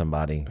had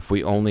somebody. If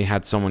we only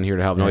had someone here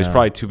to help. No, he's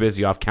probably too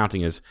busy off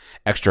counting his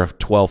extra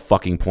 12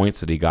 fucking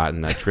points that he got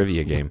in that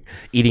trivia game.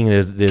 Eating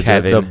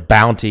the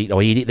bounty. Oh,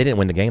 they didn't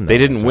win the game, though. They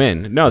didn't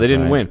win. No, they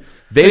didn't win.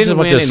 They didn't didn't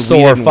win. win, Just and sore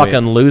we didn't fucking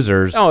win.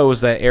 losers. No, it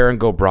was that Aaron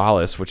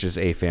Gobrales, which is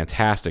a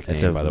fantastic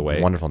That's name, by the way.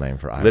 Wonderful name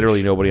for Irish.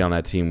 Literally nobody on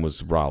that team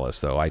was Brales,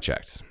 though. I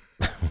checked.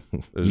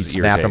 You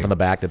snapped him from the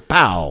back.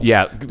 Pow.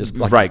 Yeah, Just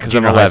like right, because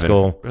I'm junior high 11.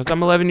 school. Because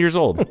I'm 11 years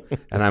old,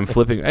 and I'm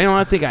flipping. I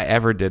don't think I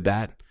ever did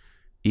that,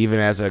 even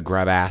as a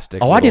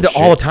grabastic. Oh, I did it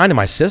all the time to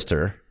my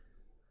sister.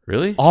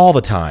 Really? All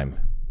the time.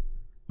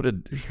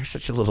 You're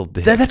such a little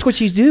dick. That's what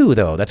you do,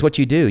 though. That's what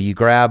you do. You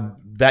grab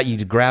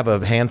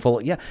a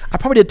handful. Yeah, I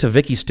probably did to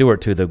Vicky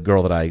Stewart, too, the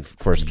girl that I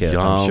first kissed.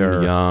 I'm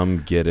sure.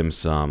 Yum, get him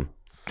some.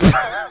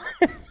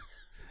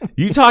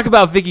 You talk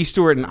about Vicky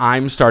Stewart, and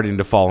I'm starting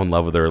to fall in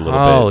love with her a little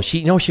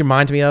bit. Oh, she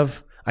reminds me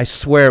of? I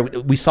swear,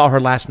 we saw her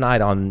last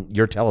night on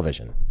your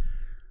television.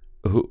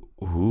 Who?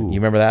 You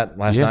remember that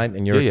last night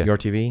in your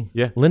TV?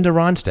 Yeah. Linda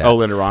Ronstadt. Oh,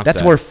 Linda Ronstadt.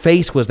 That's where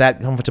face was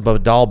that much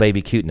above doll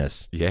baby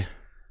cuteness. Yeah.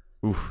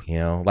 Oof. You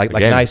know, like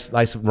Again.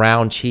 nice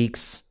round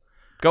cheeks.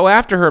 Go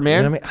after her,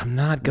 man. You know what I mean? I'm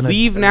not gonna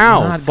leave I'm now.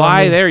 not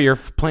Fly gonna- there. Your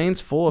plane's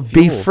full of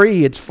fuel. Be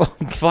free. It's full.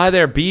 Fly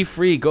there. Be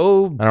free.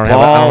 Go. I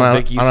don't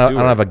Vicky have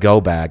Stewart. a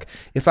go bag.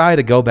 If I had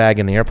a go bag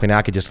in the airplane,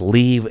 I could just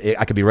leave.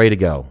 I could be ready to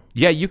go.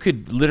 Yeah, you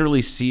could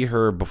literally see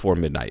her before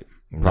midnight.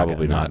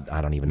 Probably not.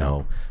 I don't even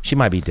know. She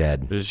might be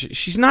dead.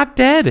 She's not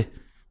dead.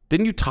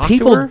 Didn't you talk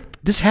People. to her?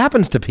 This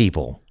happens to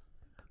people.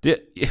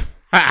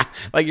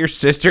 Like your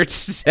sister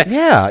text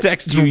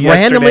you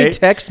randomly yesterday?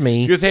 text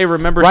me. She goes, "Hey,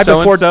 remember right so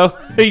and before- so?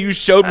 You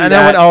showed me And I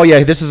that. went, oh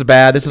yeah, this is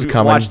bad. This is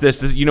coming. Watch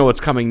this. You know what's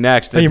coming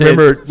next." And you And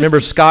then remember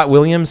Scott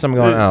Williams? I'm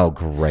going, oh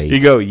great.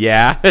 You go,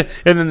 "Yeah,"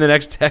 and then the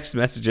next text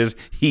message is,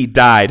 "He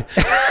died."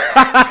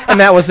 And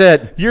that was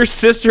it. Your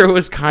sister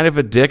was kind of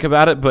a dick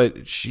about it,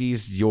 but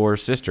she's your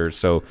sister,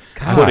 so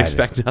I would God.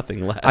 expect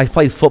nothing less. I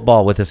played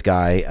football with this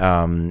guy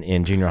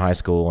in junior high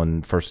school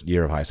and first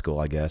year of high school,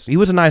 I guess. He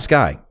was a nice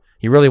guy.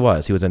 He really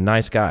was. He was a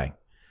nice guy.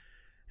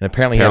 And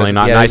apparently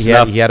not nice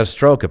enough. He had a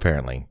stroke,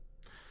 apparently.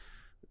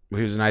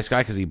 He was a nice guy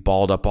because he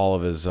balled up all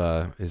of his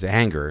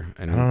anger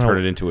and turned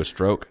it into a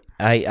stroke.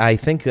 I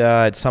think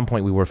at some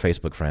point we were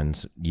Facebook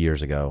friends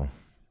years ago.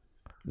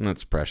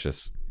 That's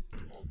precious. I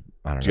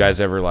don't know. Did you guys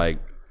ever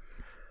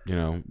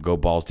go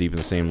balls deep in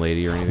the same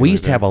lady or anything? We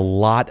used to have a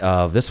lot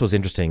of, this was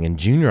interesting, in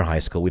junior high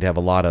school, we'd have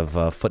a lot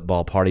of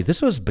football parties.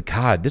 This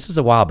is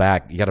a while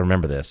back. You got to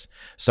remember this.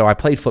 So I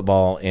played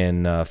football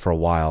for a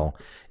while,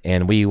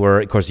 and we were,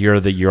 of course, you're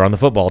on the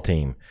football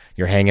team.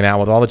 You're hanging out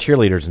with all the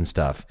cheerleaders and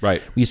stuff.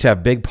 Right. We used to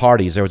have big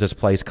parties. There was this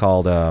place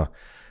called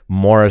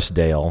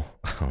Morrisdale.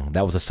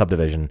 That was a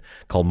subdivision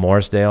called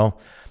Morrisdale.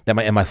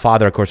 And my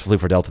father, of course, flew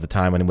for Delta at the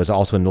time, and was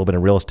also in a little bit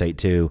of real estate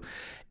too.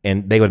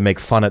 And they would make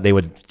fun of. They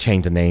would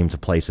change the names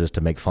of places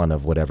to make fun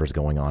of whatever's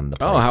going on in the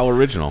place. Oh, how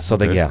original! So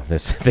Okay.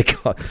 they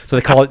call it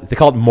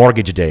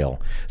Mortgagedale.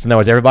 So in other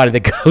words, everybody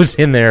that goes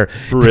in there,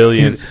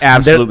 Brilliant.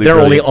 Absolutely they don't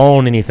really brilliant.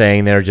 own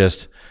anything. They're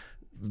just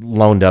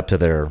loaned up to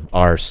their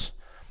arse.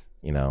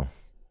 You know,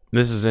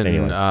 This is in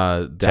Anyway,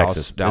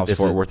 Dallas This Fort is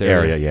Worth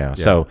area. Yeah.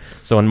 So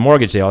in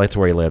Mortgagedale, that's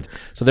where he lived.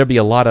 So there'd be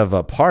a lot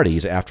of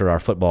parties after our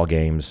football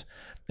games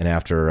and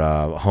after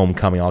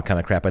homecoming, all kind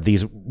of crap at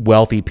these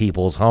wealthy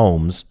people's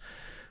homes.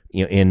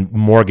 In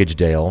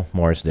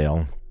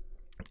Morrisdale,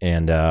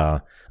 and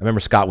I remember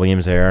Scott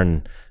Williams there,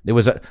 and there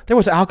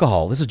was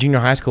alcohol. This is junior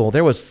high school.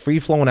 There was free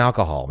flowing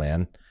alcohol,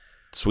 man.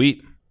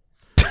 Sweet.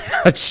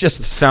 It's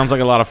just Sounds like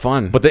a lot of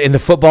fun. But the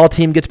football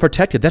team gets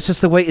protected. That's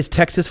just the way it's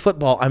Texas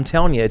football. I'm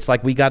telling you, it's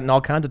like we got in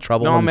all kinds of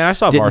trouble. No, and man, I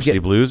saw didn't Varsity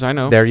Blues. I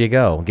know. There you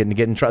go. Get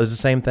in trouble. It's the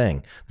same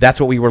thing. That's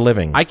what we were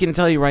living. I can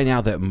tell you right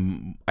now that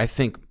I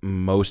think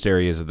most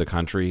areas of the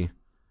country,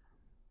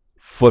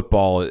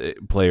 football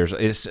players,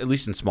 it's, at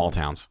least in small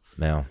towns,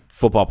 Now,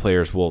 football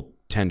players will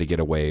tend to get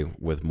away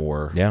with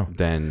more Yeah.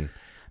 than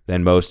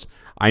most.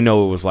 I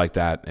know it was like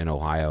that in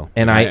Ohio,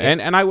 And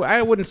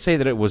I wouldn't say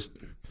that it was.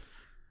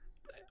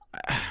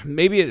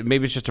 Maybe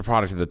it's just a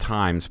product of the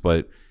times,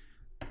 but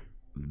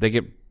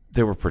they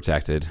were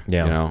protected.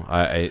 Yeah. You know,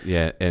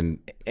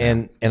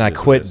 and I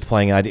quit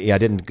playing. I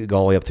didn't go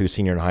all the way up through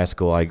senior in high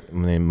school. I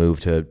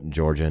moved to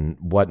Georgia and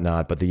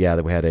whatnot. But we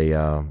had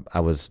I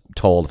was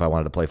told if I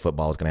wanted to play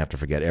football, I was going to have to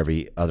forget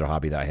every other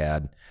hobby that I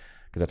had,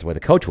 because that's the way the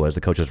coach was.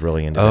 The coach was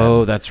really into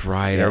Oh, that. that's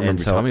right. I remember And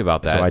you telling me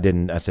about that. So I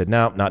didn't. I said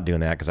no, not doing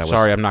that because I was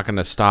Sorry, I'm not going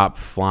to stop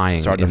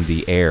flying Starting in to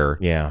the air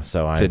Yeah,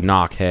 so to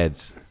knock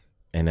heads.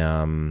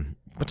 and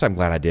which I'm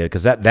glad I did,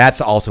 because that's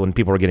also when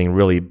people were getting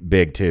really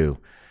big too.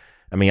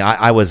 I mean,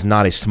 I was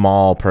not a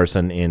small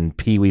person in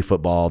Pee Wee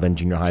football, then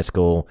junior high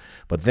school,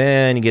 but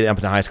then you get up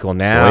into high school.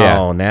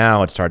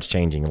 Now it starts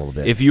changing a little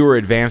bit. If you were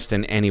advanced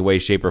in any way,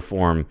 shape, or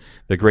form,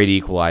 the great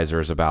equalizer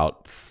is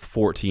about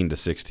 14 to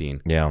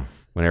 16. Yeah.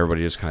 When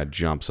everybody just kind of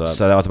jumps up.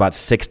 So that was about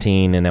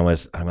 16, and I'm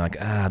like,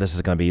 this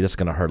is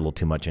gonna hurt a little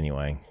too much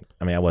anyway.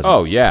 I mean, I wasn't.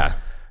 Oh yeah.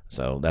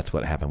 So that's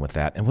what happened with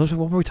that. And what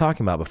were we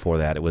talking about before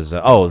that? It was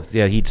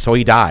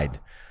he died.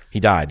 He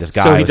died. This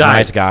guy was a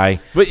nice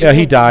guy. But yeah,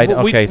 he died.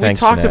 We Thanks.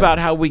 talked Jeanette. about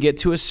how we get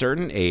to a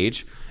certain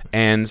age,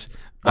 and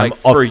like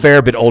I'm a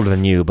fair bit older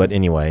than you, but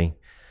anyway.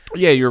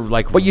 Yeah, you're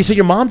like. But you said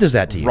your mom does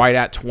that to you, right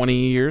at 20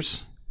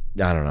 years.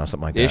 I don't know,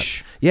 something like Ish.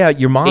 that. Yeah,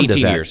 your mom 18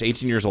 does that. years.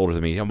 18 years older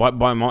than me. And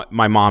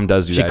my mom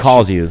does do that. She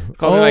calls you.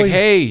 Calls me like,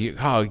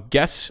 hey,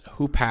 guess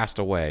who passed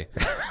away?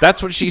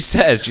 That's what she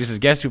says. She says,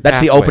 guess who passed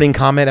away? That's the opening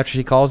comment after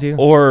she calls you?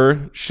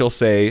 Or she'll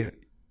say,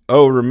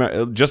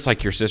 oh, just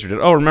like your sister did.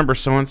 Oh, remember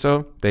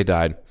so-and-so? They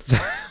died.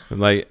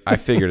 Like, I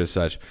figured as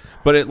such.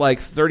 But at like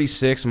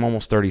 36, I'm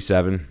almost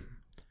 37.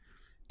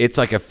 It's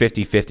like a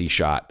 50-50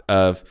 shot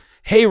of,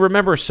 hey,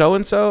 remember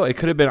so-and-so? It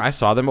could have been, I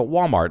saw them at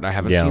Walmart and I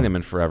haven't seen them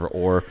in forever.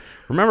 Or,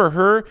 remember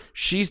her?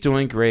 She's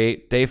doing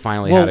great. They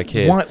finally had a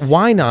kid.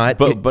 Why not?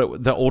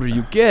 But the older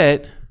you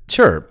get,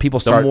 sure, people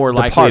the start more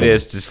likely departing. it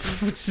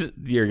is to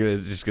you're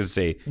just gonna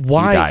say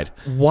Why he died.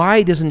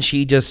 Why doesn't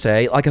she just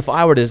say, like,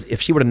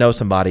 if she were to know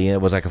somebody and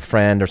it was like a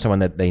friend or someone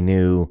that they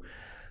knew,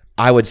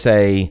 I would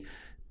say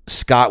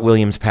Scott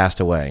Williams passed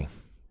away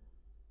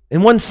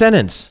in one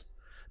sentence.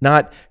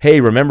 Not,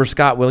 hey, remember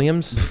Scott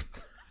Williams?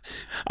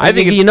 I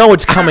think you know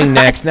what's coming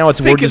next. Now it's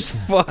I think it's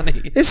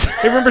funny.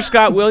 Hey, remember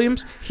Scott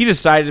Williams? He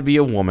decided to be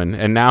a woman,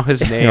 and now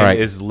his name Right.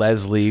 is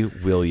Leslie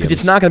Williams.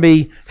 It's not going to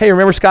be, hey,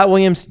 remember Scott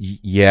Williams?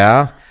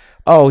 Yeah.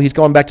 Oh, he's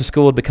going back to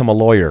school to become a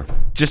lawyer.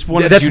 Just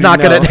wanted That's you to not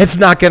know. gonna. That's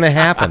not gonna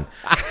happen.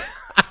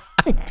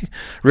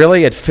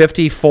 Really, at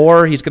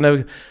 54, he's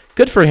gonna.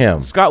 Good for him.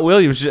 Scott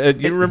Williams. You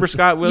remember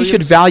Scott You Williams?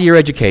 should value your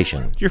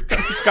education. You're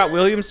Scott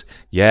Williams?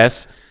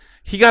 Yes.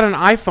 He got an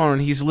iPhone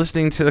and he's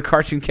listening to the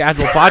Cartoon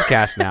Casual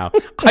podcast now.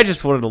 I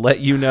just wanted to let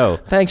you know.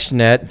 Thanks,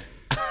 Jeanette.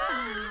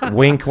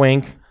 Wink,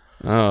 wink.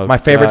 Oh, My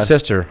favorite God.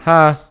 sister.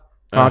 Honka,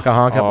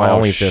 honka. My Oh,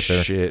 only sister.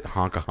 Shit,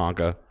 honka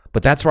honka.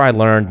 But that's where I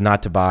learned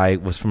not to buy.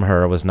 Was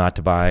not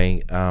to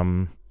buy.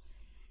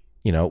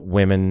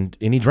 Women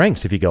any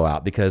drinks if you go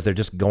out, because they're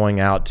just going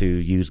out to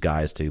use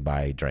guys to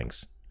buy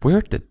drinks. Where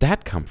did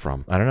that come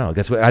from? I don't know.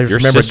 That's what I Your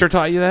remember. sister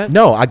taught you that?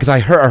 No, because I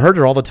heard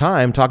her all the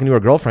time talking to her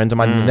girlfriends in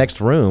my next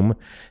room,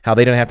 how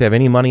they didn't have to have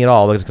any money at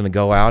all. They're just going to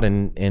go out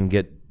and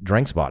get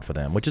drinks bought for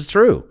them, which is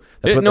true.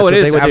 That's It what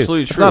is they would do.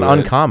 absolutely It's true. not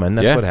uncommon.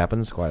 That's Yeah. what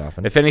happens quite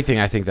often. If anything,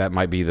 I think that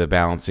might be the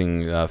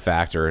balancing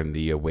factor in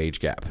the wage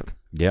gap.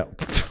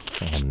 Yep.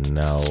 Oh,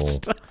 no.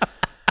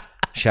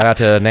 Shout out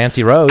to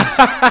Nancy Rhodes.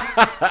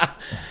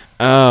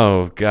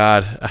 Oh,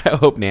 God. I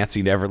hope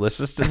Nancy never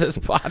listens to this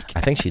podcast.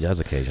 I think she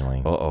does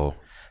occasionally. Uh-oh.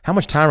 How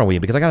much time are we?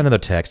 Because I got another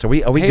text. Are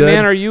we Hey, good?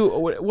 man, are you...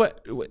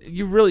 What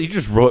you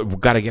just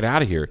got to get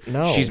out of here.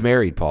 No. She's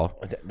married, Paul.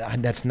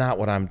 That's not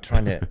what I'm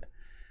trying to...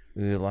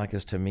 We would like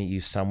us to meet you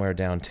somewhere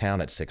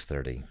downtown at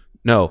 6:30.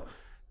 No,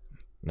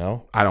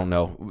 No? I don't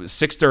know.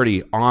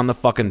 6:30 on the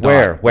fucking dot.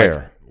 Where? Like,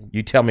 Where?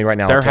 You tell me right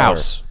now. their I'll tell her.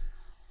 house.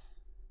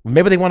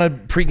 Maybe they want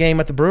to pregame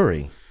at the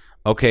brewery.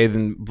 Okay,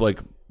 then, like,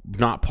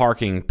 not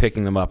parking,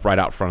 picking them up right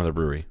out front of the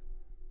brewery.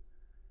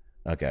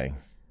 Okay.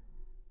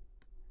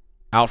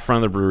 Out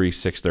front of the brewery,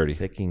 6:30.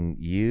 Picking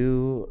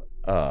you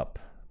up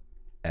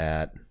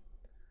at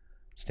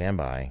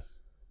standby.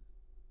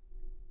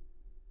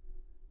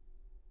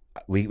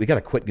 We got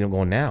to quit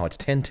going now. It's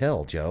 10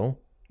 till, Joe.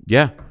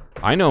 Yeah,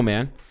 I know,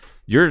 man.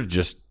 You're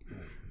just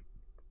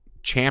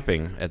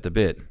champing at the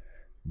bit.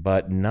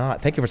 But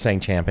not. Thank you for saying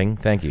champing.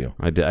 Thank you.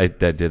 I did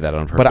that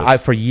on purpose. But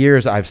for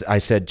years I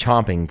said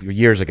chomping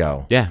years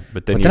ago. yeah,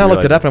 but then But you then I looked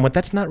realize it up and I went,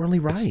 that's not really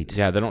right.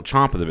 Yeah, they don't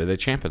chomp at the bit; they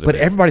champ at the But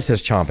bit. everybody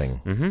says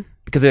chomping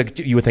because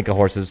you would think a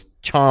horse is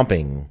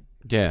chomping,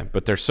 Yeah,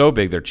 but they're so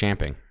big they're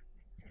champing.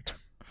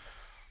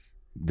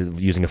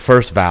 using a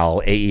first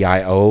vowel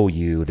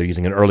A-E-I-O-U. They're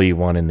using an early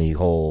one in the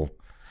whole.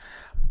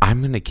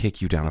 I'm gonna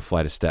kick you down a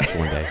flight of steps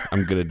one day.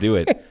 I'm gonna do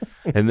it,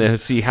 and then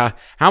see how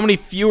many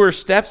fewer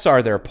steps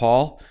are there,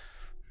 Paul.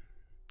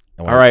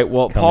 All right.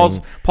 Well,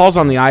 Paul's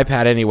on the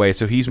iPad anyway,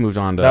 so he's moved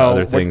on to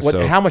other things.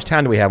 So how much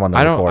time do we have on the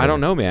recording? I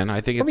don't know, man.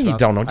 I think it's. you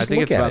don't know. I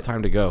think it's about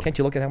time to go. Can't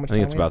you look at how much? I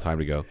think it's about time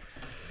to go.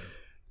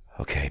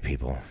 Okay,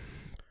 people.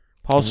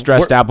 Paul's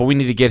stressed out, but we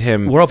need to get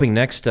him. We're opening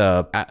next.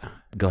 Go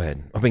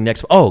ahead. Opening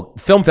next. Oh,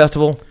 film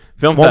festival.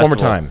 One more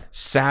time.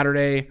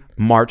 Saturday,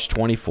 March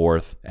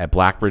 24th at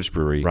Blackbridge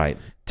Brewery. Right.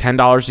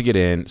 $10 to get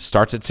in.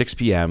 Starts at 6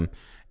 p.m.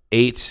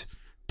 8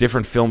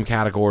 different film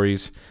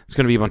categories. It's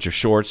going to be a bunch of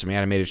shorts, some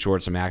animated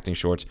shorts, some acting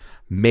shorts.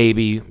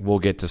 Maybe we'll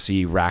get to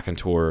see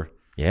Raconteur.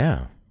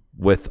 Yeah.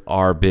 With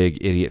our big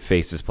idiot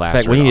faces plastered.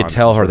 In fact, we need to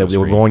tell her that we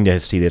were going to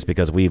see this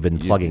because we've been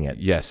plugging it.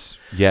 Yes.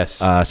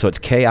 So it's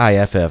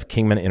KIFF,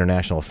 Kingman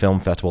International Film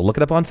Festival. Look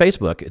it up on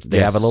Facebook. They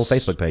have a little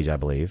Facebook page, I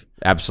believe.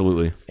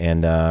 Absolutely.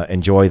 And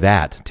enjoy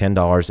that.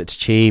 $10. It's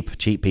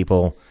cheap,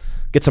 people.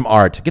 Get some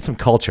art. Get some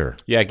culture.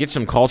 Yeah, get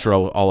some culture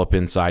all up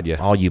inside you.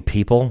 All you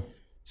people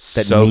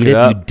that Soak need it it,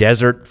 up. you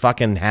desert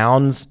fucking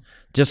hounds.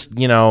 Just,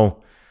 we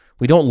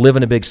don't live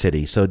in a big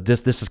city, so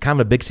this is kind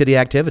of a big city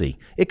activity.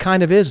 It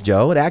kind of is,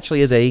 Joe. It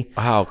actually is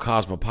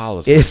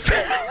cosmopolitan.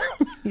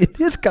 It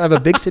is kind of a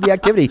big city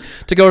activity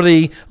to go to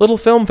the little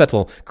film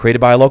festival created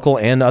by a local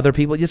and other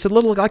people. It's a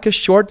little like a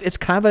short. It's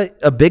kind of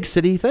a big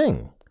city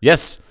thing.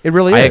 Yes, it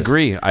really is.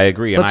 I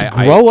agree. So let's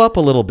grow up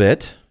a little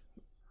bit.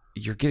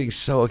 You're getting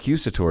so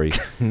accusatory.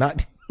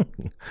 Not.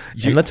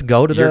 And let's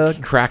go to You're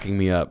cracking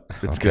me up.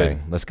 It's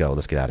good. Let's go.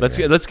 Let's get out of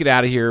here. Let's get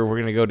out of here. We're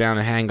gonna go down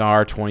to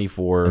Hangar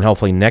 24, and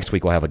hopefully next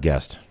week we'll have a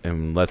guest.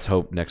 And let's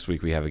hope next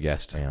week we have a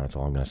guest. Yeah, that's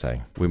all I'm gonna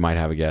say. We might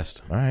have a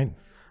guest. All right.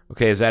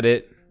 Okay, is that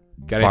it?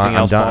 Got anything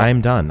else? Paul?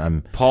 I'm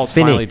done. Paul's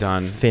finally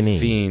done.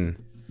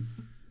 Fiend.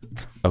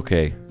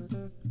 Okay.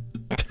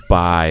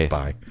 Bye.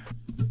 Bye.